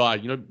second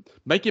guy,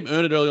 make him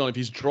earn it early on. If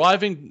he's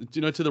driving,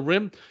 to the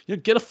rim,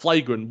 get a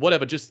flagrant,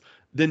 whatever. Just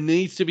there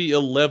needs to be a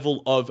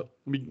level of,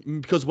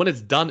 because when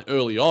it's done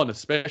early on,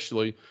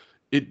 especially,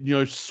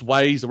 it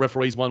sways the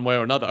referees one way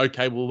or another.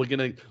 Okay, well, we're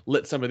going to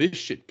let some of this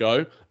shit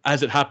go,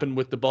 as it happened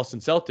with the Boston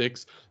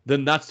Celtics.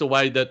 Then that's the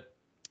way that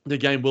the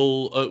game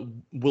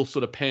will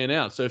sort of pan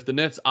out. So if the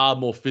Nets are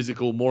more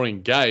physical, more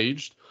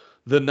engaged,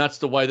 then that's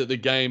the way that the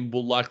game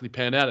will likely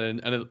pan out,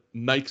 and it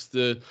makes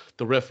the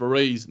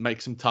referees make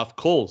some tough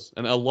calls.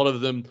 And a lot of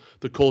them,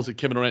 the calls that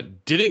Kevin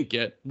Durant didn't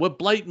get, were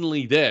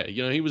blatantly there.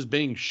 He was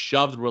being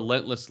shoved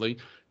relentlessly.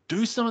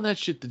 Do some of that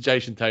shit to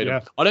Jason Tatum.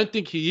 Yeah. I don't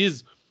think he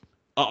is.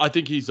 I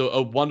think he's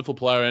a wonderful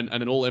player and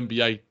an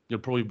All-NBA,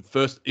 probably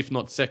first, if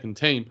not second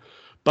team.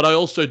 But I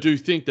also do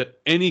think that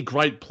any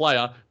great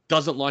player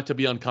doesn't like to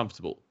be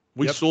uncomfortable.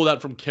 We saw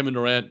that from Kevin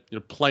Durant,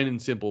 plain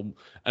and simple.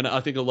 And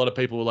I think a lot of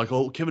people were like,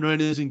 oh, Kevin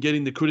Durant isn't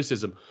getting the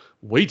criticism.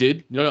 We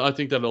did. I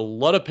think that a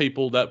lot of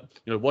people that,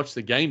 watched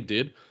the game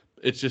did.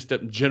 It's just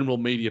that general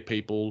media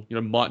people,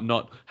 might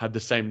not have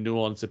the same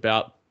nuance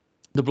about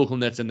the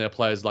Brooklyn Nets and their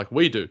players like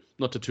we do,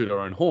 not to toot our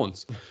own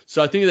horns.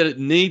 So I think that it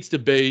needs to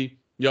be,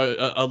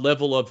 a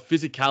level of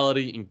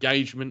physicality,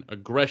 engagement,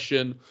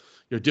 aggression,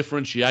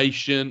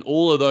 differentiation,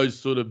 all of those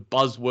sort of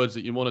buzzwords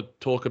that you want to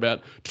talk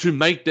about to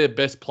make their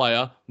best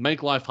player,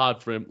 make life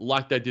hard for him,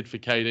 like they did for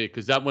KD,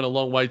 because that went a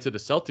long way to the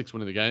Celtics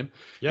winning the game.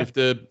 Yeah. If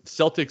the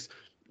Celtics,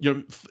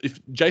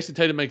 if Jason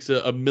Tatum makes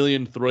a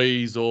million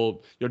threes, or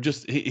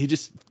he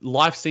just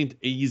life seemed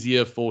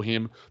easier for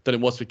him than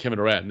it was for Kevin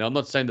Durant. Now, I'm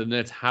not saying the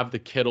Nets have the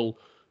kettle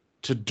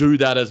to do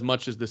that as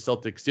much as the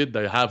Celtics did.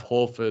 They have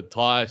Horford,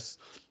 Tice,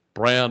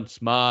 Brown,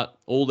 Smart,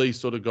 all these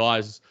sort of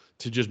guys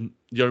to just,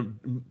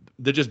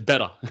 they're just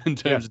better in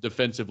terms of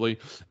defensively,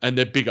 and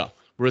they're bigger.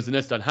 Whereas the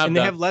Nets don't have that. And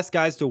they have less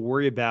guys to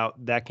worry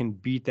about that can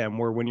beat them,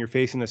 where when you're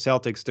facing the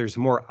Celtics, there's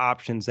more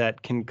options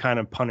that can kind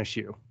of punish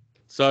you.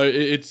 So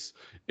it's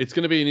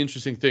going to be an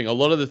interesting thing. A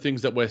lot of the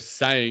things that we're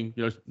saying,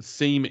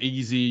 seem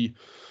easy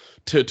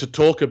to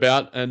talk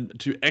about, and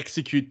to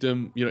execute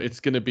them, it's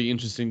going to be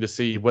interesting to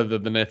see whether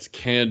the Nets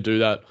can do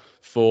that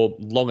for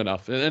long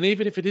enough. And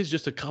even if it is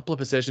just a couple of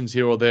possessions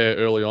here or there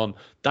early on,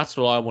 that's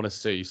what I want to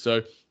see.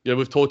 So,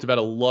 we've talked about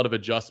a lot of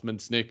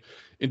adjustments, Nick.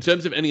 In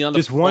terms of any other...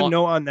 Just one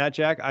note on that,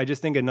 Jack. I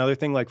just think another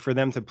thing, like for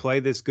them to play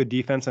this good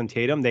defense on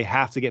Tatum, they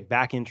have to get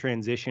back in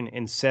transition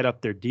and set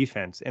up their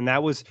defense. And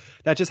that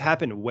just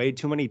happened way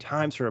too many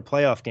times for a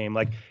playoff game.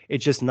 Like,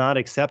 it's just not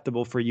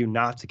acceptable for you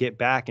not to get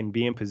back and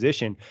be in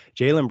position.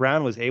 Jaylen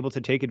Brown was able to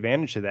take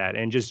advantage of that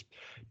and just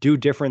do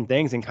different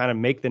things and kind of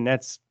make the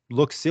Nets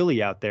look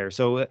silly out there.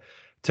 So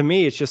to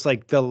me, it's just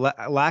like the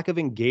lack of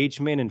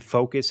engagement and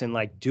focus and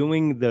like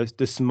doing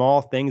the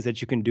small things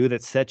that you can do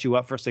that set you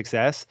up for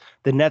success,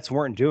 the Nets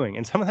weren't doing.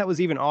 And some of that was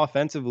even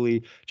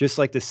offensively, just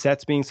like the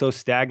sets being so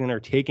stagnant or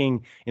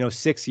taking,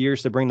 6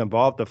 years to bring the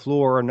ball up the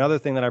floor. Another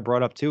thing that I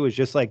brought up too is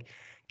just like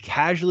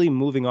casually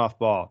moving off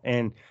ball.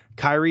 And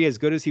Kyrie, as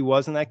good as he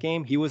was in that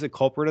game, he was a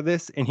culprit of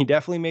this, and he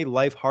definitely made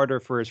life harder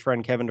for his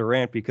friend Kevin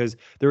Durant, because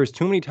there was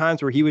too many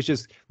times where he was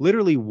just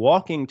literally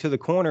walking to the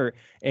corner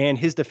and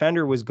his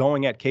defender was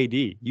going at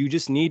KD. You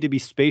just need to be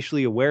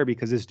spatially aware,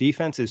 because his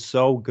defense is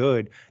so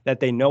good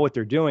that they know what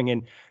they're doing.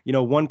 And,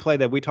 one play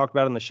that we talked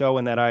about on the show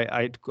and that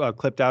I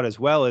clipped out as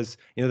well is,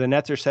 the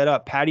Nets are set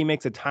up. Patty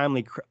makes a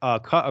timely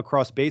cut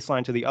across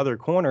baseline to the other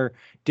corner,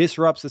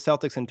 disrupts the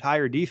Celtics'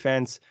 entire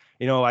defense.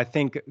 I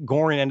think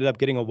Goran ended up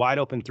getting a wide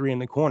open three in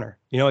the corner.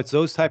 It's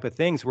those type of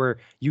things where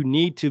you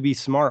need to be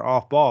smart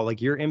off ball.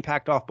 Like, your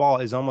impact off ball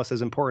is almost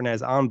as important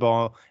as on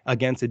ball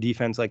against a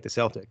defense like the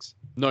Celtics.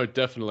 No,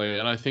 definitely.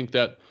 And I think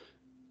that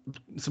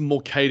some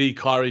more KD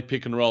Kyrie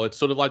pick and roll. It's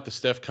sort of like the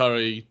Steph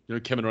Curry,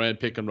 Kevin Durant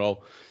pick and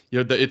roll.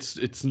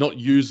 It's not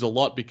used a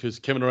lot because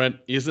Kevin Durant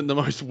isn't the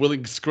most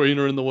willing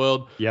screener in the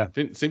world. Yeah,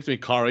 it seems to me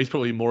Kyrie's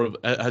probably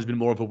has been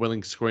more of a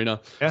willing screener.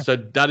 Yeah. So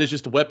that is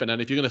just a weapon.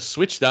 And if you're going to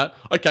switch that,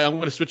 okay, I'm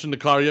going to switch on to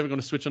Kyrie. I'm going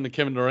to switch on to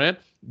Kevin Durant.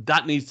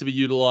 That needs to be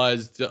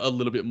utilized a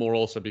little bit more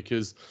also,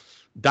 because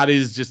that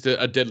is just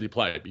a deadly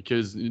play,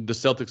 because the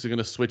Celtics are going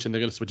to switch, and they're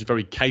going to switch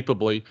very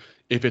capably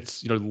if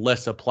it's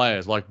lesser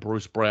players like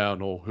Bruce Brown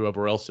or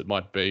whoever else it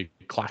might be,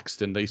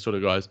 Claxton, these sort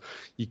of guys.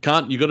 You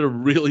got to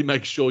really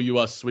make sure you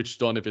are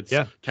switched on if it's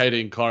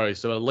KD and Kyrie.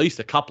 So at least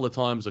a couple of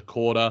times a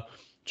quarter,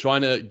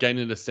 trying to gain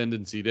an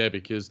ascendancy there,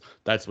 because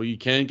that's where you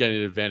can gain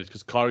an advantage,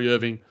 because Kyrie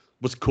Irving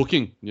was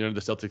cooking, the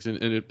Celtics,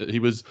 and he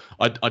was.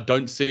 I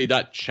don't see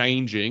that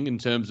changing in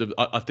terms of.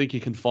 I think he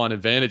can find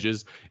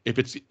advantages if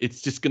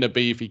it's just going to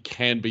be if he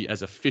can be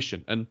as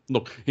efficient. And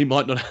look, he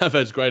might not have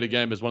as great a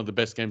game as one of the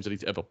best games that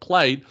he's ever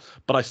played,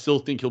 but I still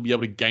think he'll be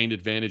able to gain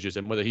advantages.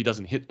 And whether he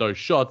doesn't hit those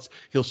shots,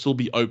 he'll still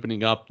be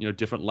opening up,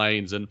 different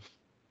lanes and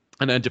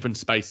different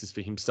spaces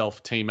for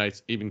himself,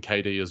 teammates, even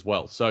KD as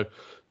well. So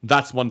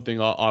that's one thing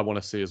I want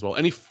to see as well.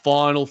 Any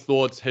final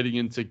thoughts heading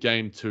into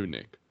Game 2,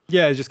 Nick?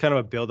 Yeah, it's just kind of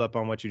a build up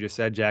on what you just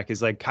said, Jack.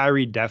 Is like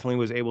Kyrie definitely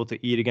was able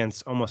to eat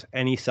against almost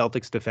any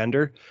Celtics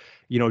defender.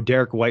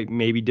 Derek White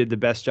maybe did the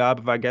best job,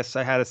 if I guess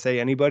I had to say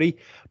anybody,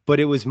 but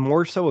it was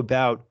more so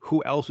about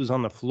who else was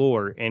on the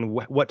floor and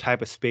what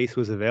type of space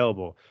was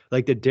available.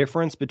 Like the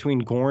difference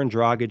between Goran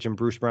Dragic and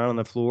Bruce Brown on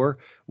the floor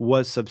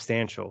was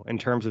substantial in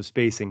terms of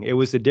spacing. It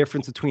was the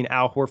difference between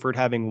Al Horford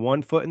having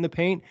 1 foot in the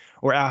paint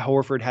or Al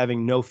Horford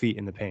having no feet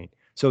in the paint.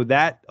 So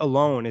that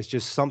alone is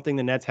just something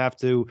the Nets have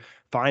to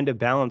find a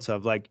balance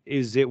of. Like,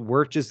 is it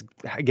worth just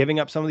giving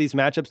up some of these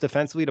matchups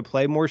defensively to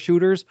play more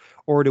shooters,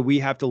 or do we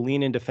have to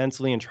lean in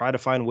defensively and try to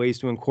find ways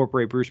to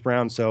incorporate Bruce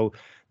Brown so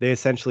they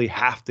essentially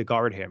have to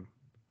guard him?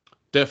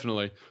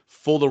 Definitely.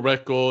 For the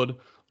record,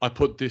 I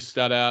put this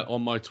stat out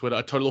on my Twitter.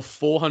 A total of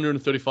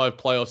 435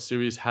 playoff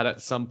series had at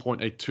some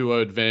point a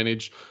 2-0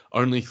 advantage.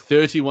 Only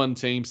 31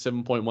 teams,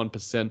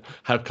 7.1%,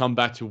 have come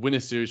back to win a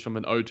series from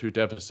an 0-2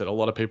 deficit. A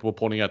lot of people were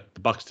pointing out the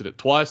Bucks did it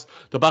twice.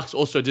 The Bucks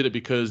also did it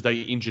because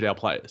they injured our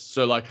players.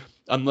 So, like,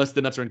 unless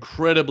the Nets are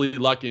incredibly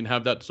lucky and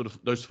have that sort of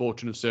those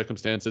fortunate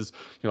circumstances,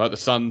 like the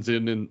Suns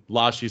in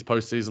last year's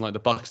postseason, like the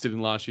Bucks did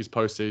in last year's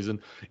postseason,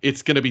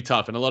 it's going to be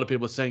tough. And a lot of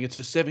people are saying it's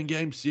a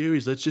 7-game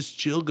series. Let's just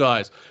chill,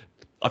 guys.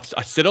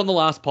 I said it on the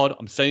last pod.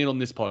 I'm saying it on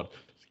this pod.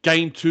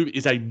 Game 2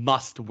 is a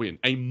must win.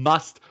 A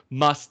must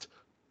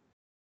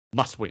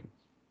win.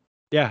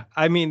 Yeah,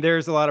 I mean,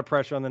 there's a lot of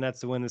pressure on the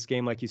Nets to win this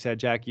game. Like you said,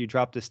 Jack, you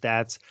dropped the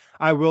stats.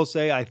 I will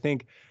say, I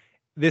think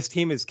this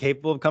team is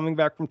capable of coming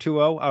back from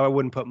 2-0. I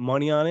wouldn't put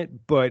money on it,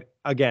 but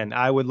again,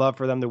 I would love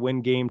for them to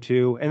win game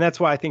 2. And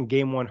that's why I think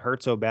game 1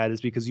 hurt so bad, is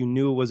because you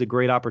knew it was a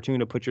great opportunity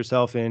to put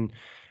yourself in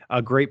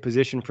a great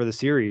position for the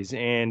series.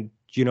 And,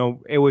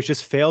 it was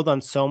just failed on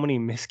so many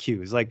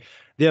miscues. Like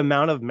the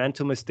amount of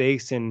mental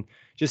mistakes and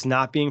just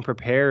not being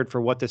prepared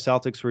for what the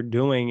Celtics were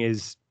doing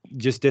is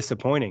just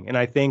disappointing. And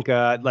I think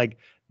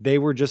they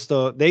were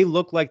they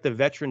look like the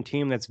veteran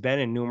team that's been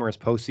in numerous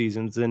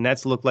postseasons. The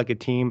Nets look like a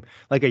team,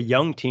 like a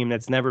young team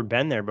that's never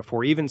been there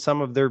before. Even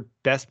some of their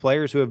best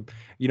players who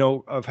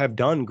have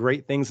done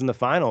great things in the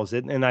finals.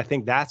 And I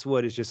think that's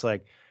what is just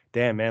like,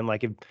 damn, man,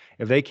 like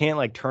if they can't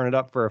like turn it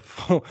up for a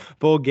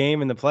full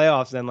game in the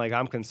playoffs, then like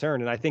I'm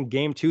concerned. And I think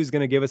game 2 is going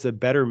to give us a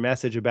better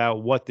message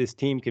about what this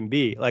team can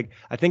be. Like,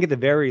 I think at the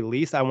very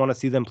least, I want to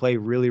see them play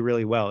really,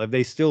 really well. If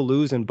they still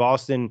lose and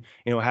Boston,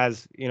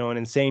 has, an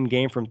insane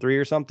game from 3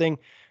 or something,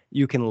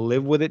 you can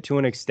live with it to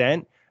an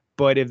extent.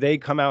 But if they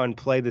come out and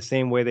play the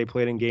same way they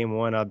played in game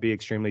 1, I'll be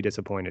extremely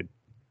disappointed.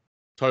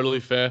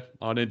 Totally fair.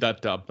 I need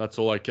that dub. That's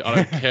all I care. I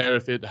don't care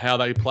how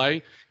they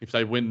play. If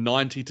they win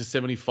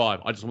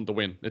 90-75, I just want the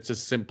win. It's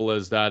as simple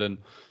as that. And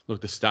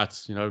look, the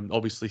stats,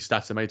 obviously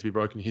stats are made to be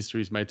broken.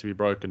 History is made to be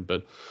broken.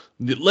 But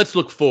let's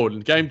look forward. In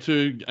game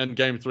 2 and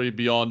game 3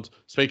 beyond.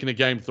 Speaking of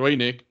game 3,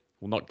 Nick,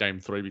 well, not game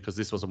 3 because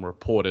this wasn't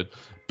reported,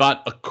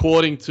 but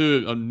according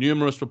to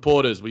numerous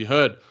reporters, we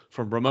heard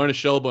from Ramona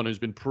Shelburne, who's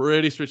been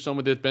pretty switched on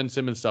with this Ben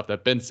Simmons stuff,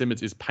 that Ben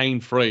Simmons is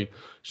pain-free.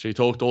 She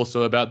talked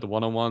also about the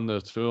 1-on-1,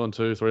 the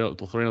 2-on-2,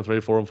 3-on-3,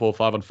 4-on-4,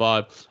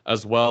 5-on-5,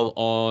 as well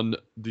on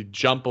the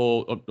jump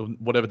or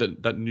whatever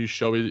that new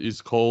show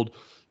is called.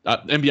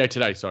 NBA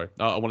Today, sorry.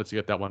 I wanted to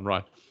get that one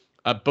right.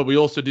 But we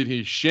also did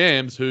hear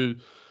Shams, who...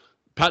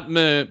 Pat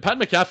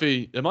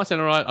McAfee, am I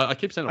saying it right? I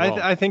keep saying it wrong.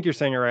 I think you're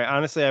saying it right.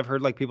 Honestly, I've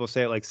heard like people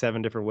say it like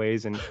 7 different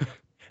ways, and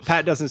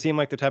Pat doesn't seem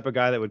like the type of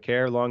guy that would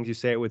care as long as you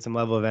say it with some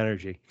level of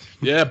energy.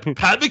 Yeah,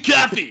 Pat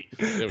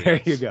McAfee.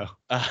 There you go.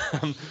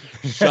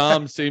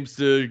 Sham seems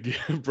to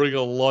bring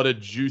a lot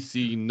of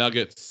juicy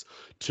nuggets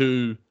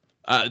to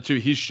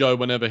his show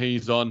whenever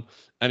he's on.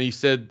 And he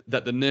said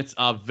that the Nets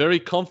are very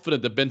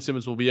confident that Ben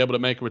Simmons will be able to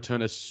make a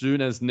return as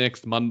soon as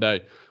next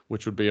Monday,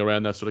 which would be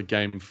around that sort of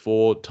game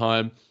 4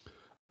 time.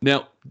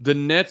 Now, the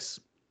Nets,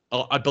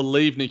 I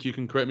believe, Nick, you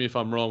can correct me if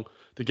I'm wrong.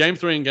 The game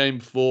 3 and game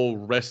 4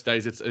 rest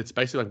days, it's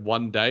basically like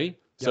one day.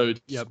 So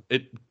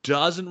it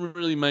doesn't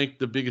really make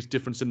the biggest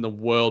difference in the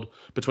world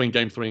between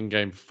game 3 and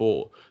game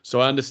 4.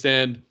 So I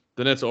understand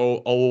the Nets are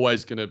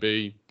always going to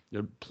be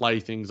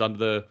play things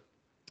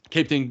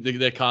keep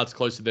their cards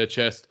close to their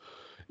chest.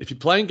 If you're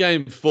playing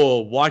game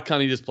 4, why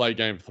can't he just play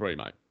game 3,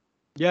 mate?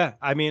 Yeah,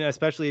 I mean,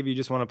 especially if you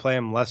just want to play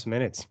him less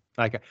minutes.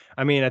 Like,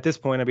 I mean, at this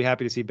point, I'd be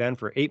happy to see Ben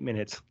for 8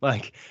 minutes.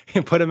 Like,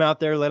 put him out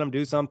there, let him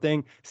do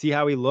something, see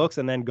how he looks,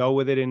 and then go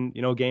with it in,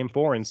 game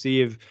 4 and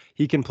see if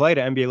he can play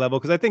to NBA level.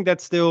 Because I think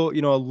that's still,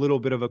 a little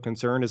bit of a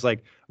concern is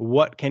like,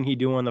 what can he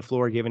do on the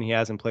floor given he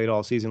hasn't played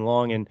all season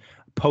long? And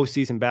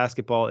postseason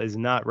basketball is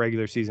not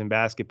regular season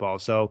basketball.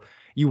 So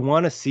you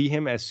want to see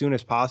him as soon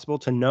as possible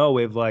to know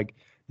if like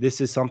this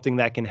is something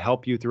that can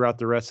help you throughout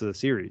the rest of the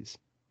series.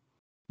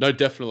 No,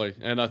 definitely.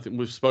 And I think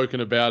we've spoken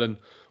about, and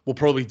we'll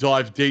probably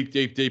dive deep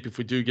if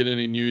we do get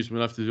any news.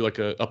 We'll have to do like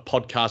a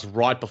podcast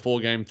right before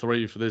game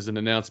 3 if there's an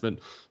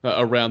announcement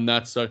around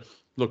that. So,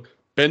 look,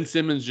 Ben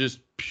Simmons, just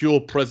pure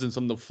presence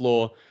on the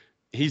floor.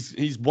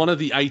 He's one of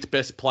the 8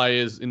 best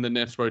players in the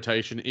Nets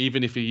rotation,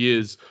 even if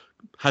he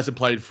hasn't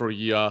played for a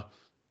year.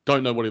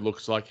 Don't know what he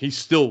looks like. He's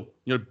still,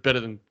 better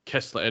than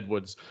Kessler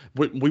Edwards.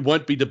 We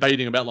won't be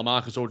debating about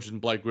LaMarcus Aldridge and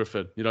Blake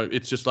Griffin.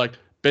 It's just like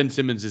Ben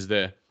Simmons is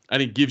there.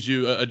 and he gives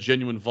you a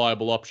genuine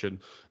viable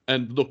option.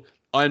 And look,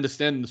 I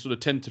understand the sort of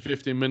 10 to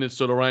 15 minutes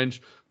sort of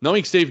range.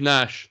 Knowing Steve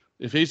Nash,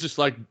 if he's just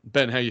like,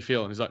 Ben, how you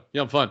feeling? He's like,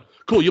 yeah, I'm fine.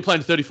 Cool, you're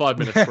playing 35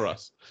 minutes for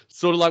us.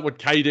 Sort of like what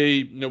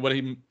KD, when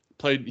he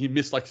played, he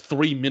missed like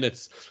 3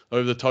 minutes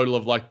over the total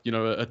of like, a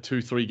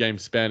 2-3 game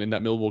span in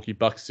that Milwaukee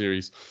Bucks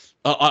series.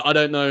 I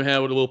don't know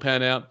how it will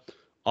pan out.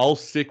 I'll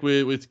stick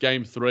with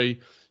game 3.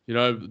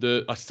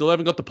 I still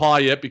haven't got the pie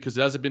yet because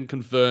it hasn't been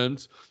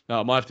confirmed.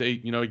 I might have to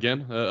eat,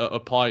 again, a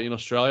pie in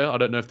Australia. I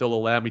don't know if they'll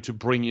allow me to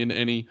bring in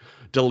any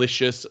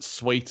delicious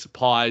sweet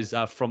pies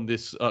from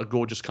this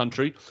gorgeous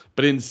country.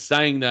 But in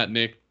saying that,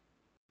 Nick,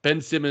 Ben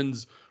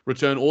Simmons'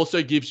 return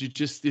also gives you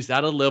just this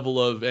added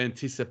level of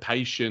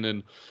anticipation.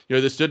 And,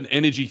 there's certain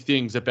energy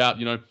things about,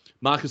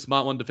 Marcus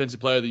Smart won Defensive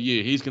Player of the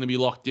Year. He's going to be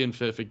locked in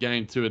for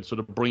game 2 and sort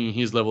of bringing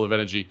his level of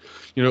energy.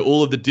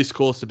 All of the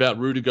discourse about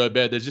Rudy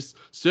Gobert, there's just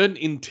certain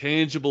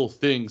intangible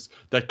things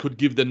that could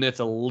give the Nets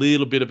a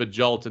little bit of a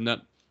jolt, and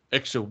that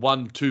extra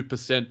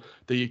 1-2%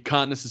 that you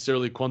can't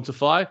necessarily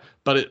quantify,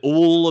 but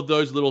all of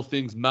those little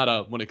things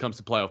matter when it comes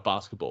to playoff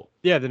basketball.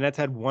 Yeah, the Nets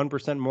had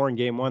 1% more in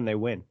game 1, they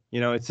win.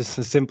 It's just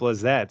as simple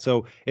as that.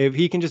 So if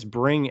he can just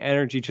bring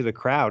energy to the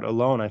crowd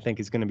alone, I think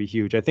is going to be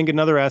huge. I think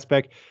another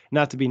aspect,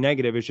 not to be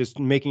negative, is just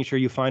making sure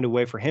you find a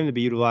way for him to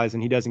be utilized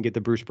and he doesn't get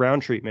the Bruce Brown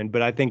treatment.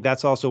 But I think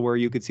that's also where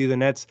you could see the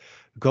Nets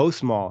go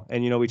small.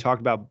 And, we talked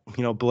about,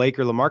 Blake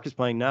or LaMarcus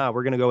playing.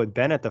 We're going to go with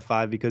Ben at the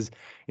 5 because,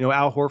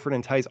 Al Horford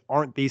and Tice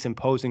aren't these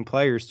imposing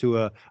players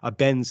to a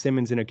Ben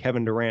Simmons and a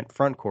Kevin Durant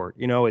front court.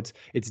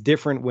 It's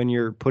different when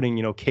you're putting,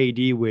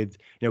 KD with,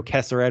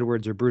 Kessler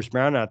Edwards or Bruce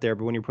Brown out there.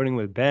 But when you're putting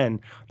with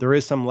Ben, there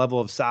is some level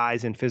of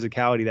size and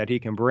physicality that he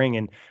can bring.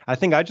 And I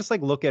think I just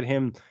look at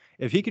him.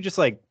 If he could just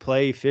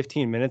play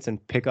 15 minutes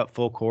and pick up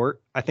full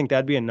court, I think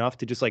that'd be enough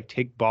to just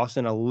take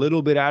Boston a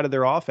little bit out of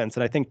their offense.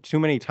 And I think too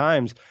many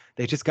times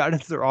they just got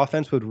into their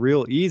offense with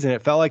real ease, and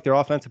it felt like their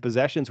offensive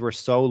possessions were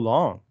so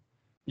long.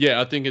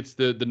 Yeah, I think it's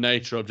the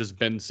nature of just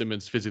Ben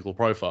Simmons' physical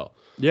profile.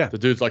 Yeah. The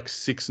dude's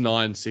 6'9",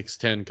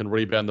 6'10", can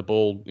rebound the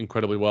ball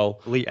incredibly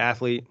well. Elite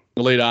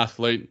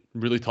athlete,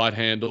 really tight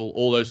handle,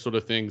 all those sort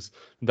of things.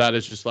 That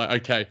is just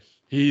okay,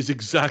 he's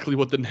exactly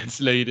what the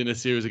Nets need in a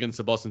series against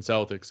the Boston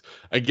Celtics.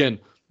 Again,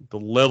 the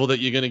level that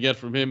you're going to get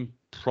from him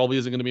probably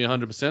isn't going to be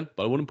 100%,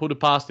 but I wouldn't put it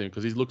past him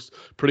because he looks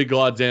pretty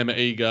goddamn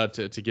eager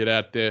to get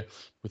out there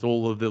with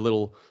all of the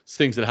little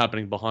things that are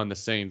happening behind the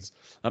scenes.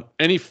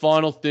 Any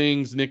final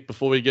things, Nick,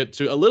 before we get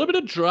to a little bit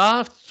of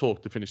draft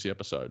talk to finish the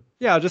episode?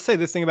 Yeah, I'll just say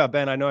this thing about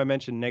Ben. I know I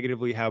mentioned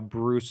negatively how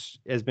Bruce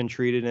has been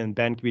treated and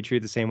Ben can be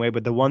treated the same way,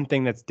 but the one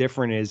thing that's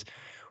different is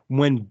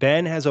when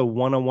Ben has a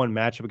one-on-one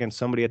matchup against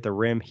somebody at the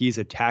rim, he's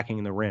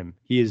attacking the rim.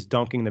 He is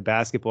dunking the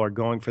basketball or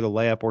going for the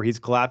layup, or he's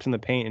collapsing the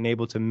paint and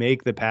able to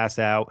make the pass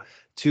out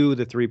to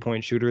the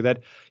three-point shooter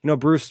that,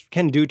 Bruce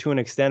can do to an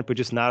extent, but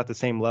just not at the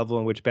same level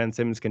in which Ben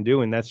Simmons can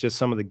do. And that's just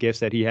some of the gifts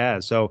that he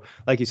has. So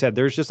like you said,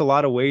 there's just a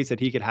lot of ways that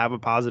he could have a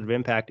positive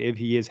impact if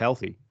he is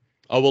healthy.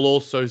 I will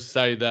also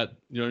say that,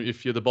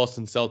 if you're the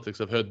Boston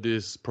Celtics, I've heard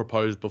this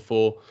proposed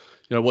before,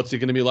 what's it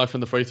going to be like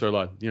from the free throw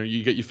line?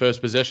 You get your first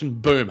possession,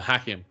 boom,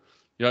 hack him.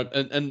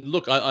 And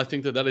look, I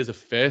think that is a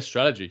fair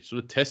strategy.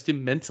 Sort of test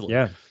him mentally.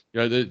 Yeah.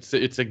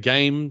 It's a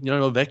game,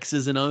 of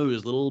X's and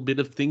O's, little bit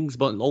of things,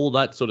 but all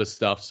that sort of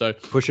stuff. So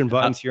pushing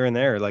buttons here and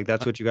there,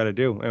 that's what you got to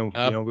do.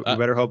 And we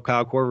better hope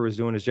Kyle Korver is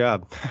doing his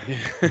job.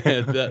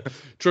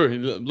 True.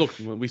 Look,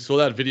 when we saw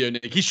that video,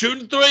 Nick, he's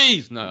shooting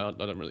threes. No,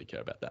 I don't really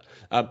care about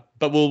that.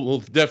 But we'll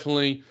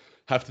definitely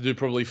have to do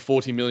probably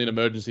 40 million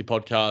emergency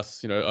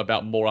podcasts,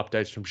 about more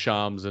updates from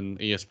Shams and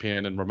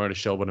ESPN and Ramona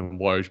Shelburne and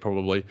Woj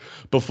probably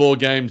before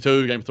game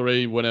 2, game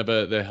 3,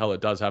 whenever the hell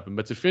it does happen.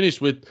 But to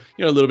finish with,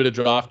 a little bit of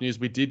draft news,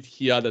 we did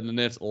hear that the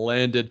Nets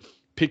landed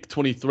pick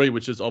 23,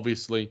 which is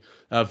obviously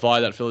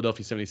via that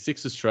Philadelphia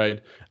 76ers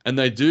trade. And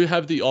they do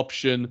have the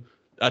option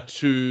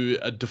to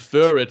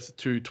defer it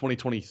to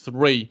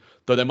 2023,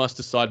 though they must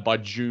decide by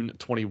June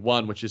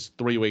 21, which is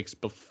 3 weeks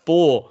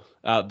before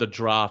the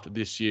draft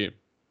this year.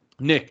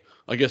 Nick,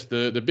 I guess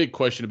the big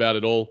question about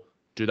it all,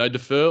 do they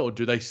defer or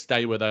do they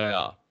stay where they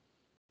are?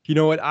 You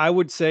know what I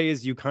would say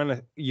is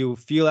you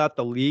feel out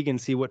the league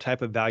and see what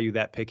type of value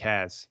that pick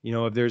has.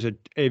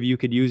 If you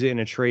could use it in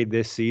a trade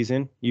this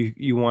season,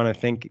 you want to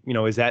think,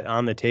 is that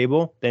on the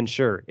table? Then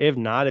sure. If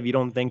not, if you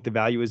don't think the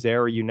value is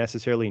there or you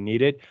necessarily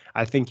need it,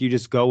 I think you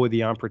just go with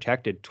the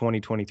unprotected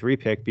 2023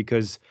 pick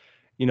because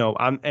I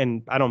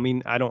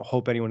don't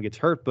hope anyone gets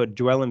hurt, but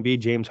Joel Embiid,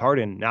 James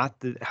Harden, not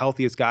the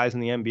healthiest guys in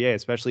the NBA,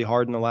 especially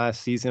Harden the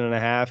last season and a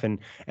half and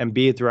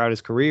Embiid throughout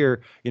his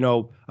career,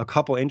 a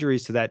couple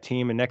injuries to that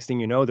team. And next thing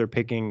you know, they're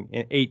picking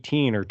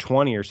 18 or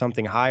 20 or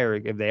something higher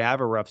if they have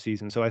a rough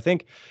season. So I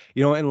think,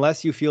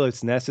 unless you feel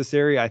it's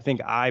necessary, I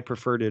think I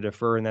prefer to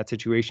defer in that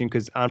situation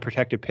because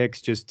unprotected picks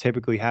just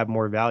typically have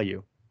more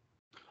value.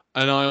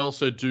 And I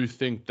also do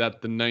think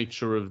that the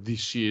nature of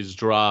this year's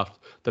draft,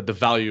 that the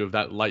value of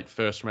that late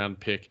first round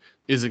pick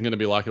isn't going to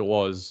be like it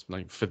was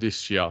for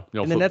this year.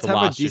 And the Nets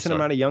have a decent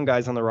amount of young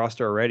guys on the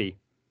roster already.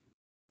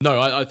 No,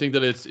 I think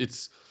that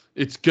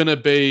it's going to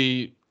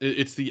be,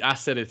 it's the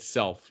asset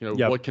itself.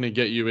 What can it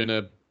get you in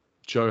a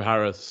Joe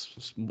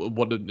Harris,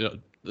 what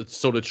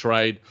sort of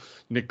trade,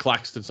 Nick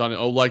Claxton signing,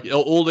 or like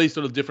all these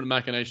sort of different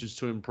machinations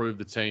to improve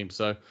the team.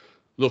 So,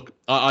 look,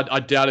 I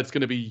doubt it's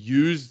going to be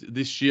used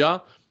this year.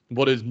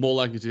 What is more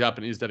likely to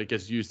happen is that it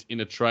gets used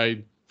in a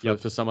trade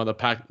for some other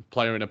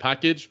player in a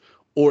package,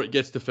 or it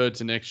gets deferred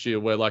to next year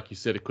where, like you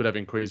said, it could have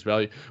increased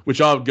value,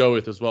 which I would go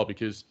with as well,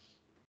 because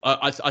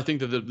I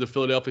think that the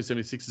Philadelphia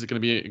 76ers are going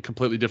to be a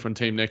completely different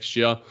team next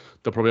year.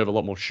 They'll probably have a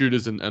lot more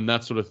shooters and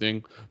that sort of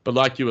thing. But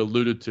like you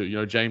alluded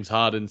to, James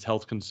Harden's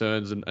health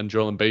concerns and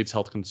Joel Embiid's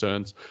health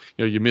concerns,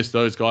 you miss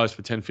those guys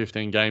for 10,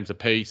 15 games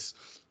apiece.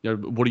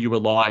 What are you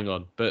relying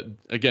on? But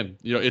again,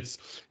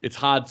 it's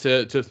hard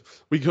to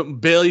we can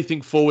barely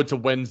think forward to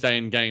Wednesday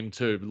in game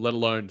 2, let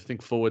alone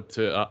think forward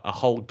to a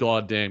whole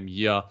goddamn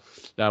year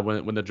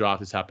when the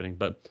draft is happening.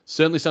 But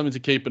certainly something to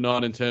keep an eye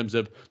on in terms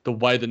of the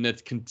way the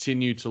Nets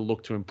continue to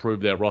look to improve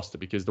their roster,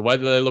 because the way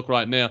that they look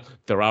right now,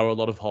 there are a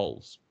lot of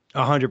holes.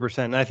 100%.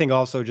 And I think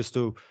also just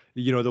to,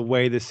 the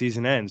way the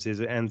season ends is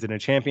it ends in a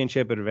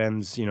championship, it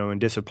ends, in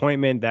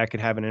disappointment. That could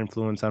have an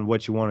influence on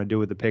what you want to do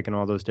with the pick and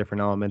all those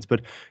different elements.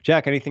 But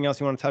Jack, anything else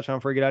you want to touch on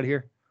before we get out of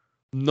here?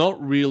 Not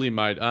really,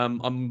 mate.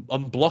 I'm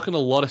blocking a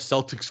lot of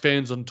Celtics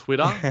fans on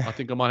Twitter. I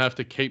think I might have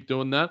to keep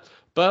doing that.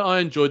 But I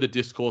enjoy the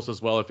discourse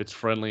as well if it's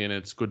friendly and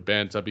it's good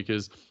banter,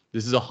 because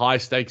this is a high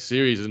stakes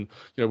series. And,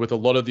 with a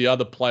lot of the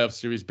other playoff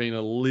series being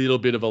a little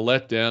bit of a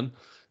letdown,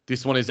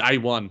 this one is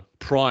A1,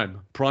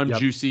 prime yep.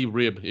 Juicy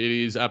rib. It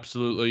is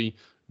absolutely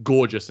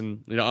gorgeous.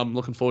 And, I'm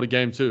looking forward to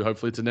game 2.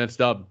 Hopefully it's a Nets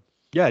dub.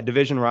 Yeah,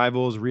 division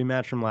rivals,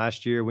 rematch from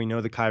last year. We know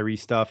the Kyrie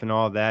stuff and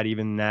all of that,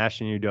 even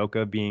Nash and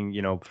Udoka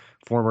being,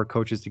 former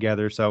coaches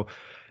together. So,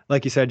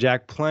 like you said,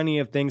 Jack, plenty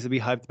of things to be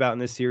hyped about in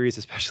this series,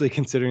 especially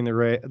considering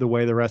the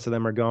way the rest of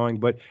them are going.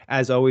 But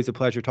as always, a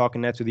pleasure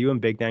talking Nets with you, and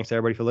big thanks to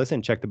everybody for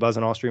listening. Check the Buzz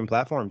on all streaming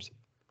platforms.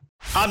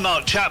 I'm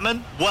Mark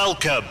Chapman.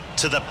 Welcome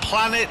to the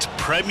Planet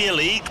Premier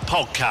League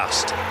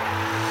podcast.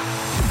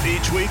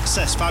 Each week,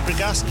 Cesc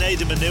Fabregas,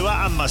 Nader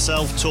Manua and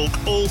myself talk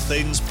all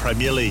things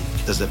Premier League.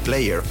 As a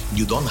player,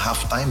 you don't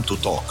have time to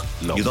talk.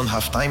 No. You don't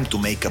have time to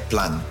make a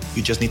plan.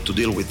 You just need to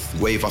deal with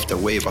wave after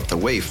wave after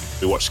wave.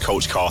 We watched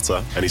Coach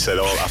Carter and he said,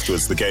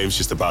 afterwards, the game's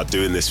just about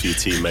doing this for your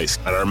teammates.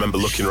 And I remember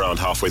looking around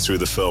halfway through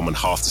the film and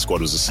half the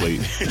squad was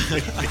asleep.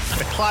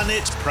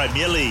 Planet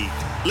Premier League.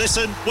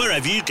 Listen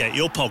wherever you get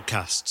your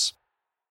podcasts.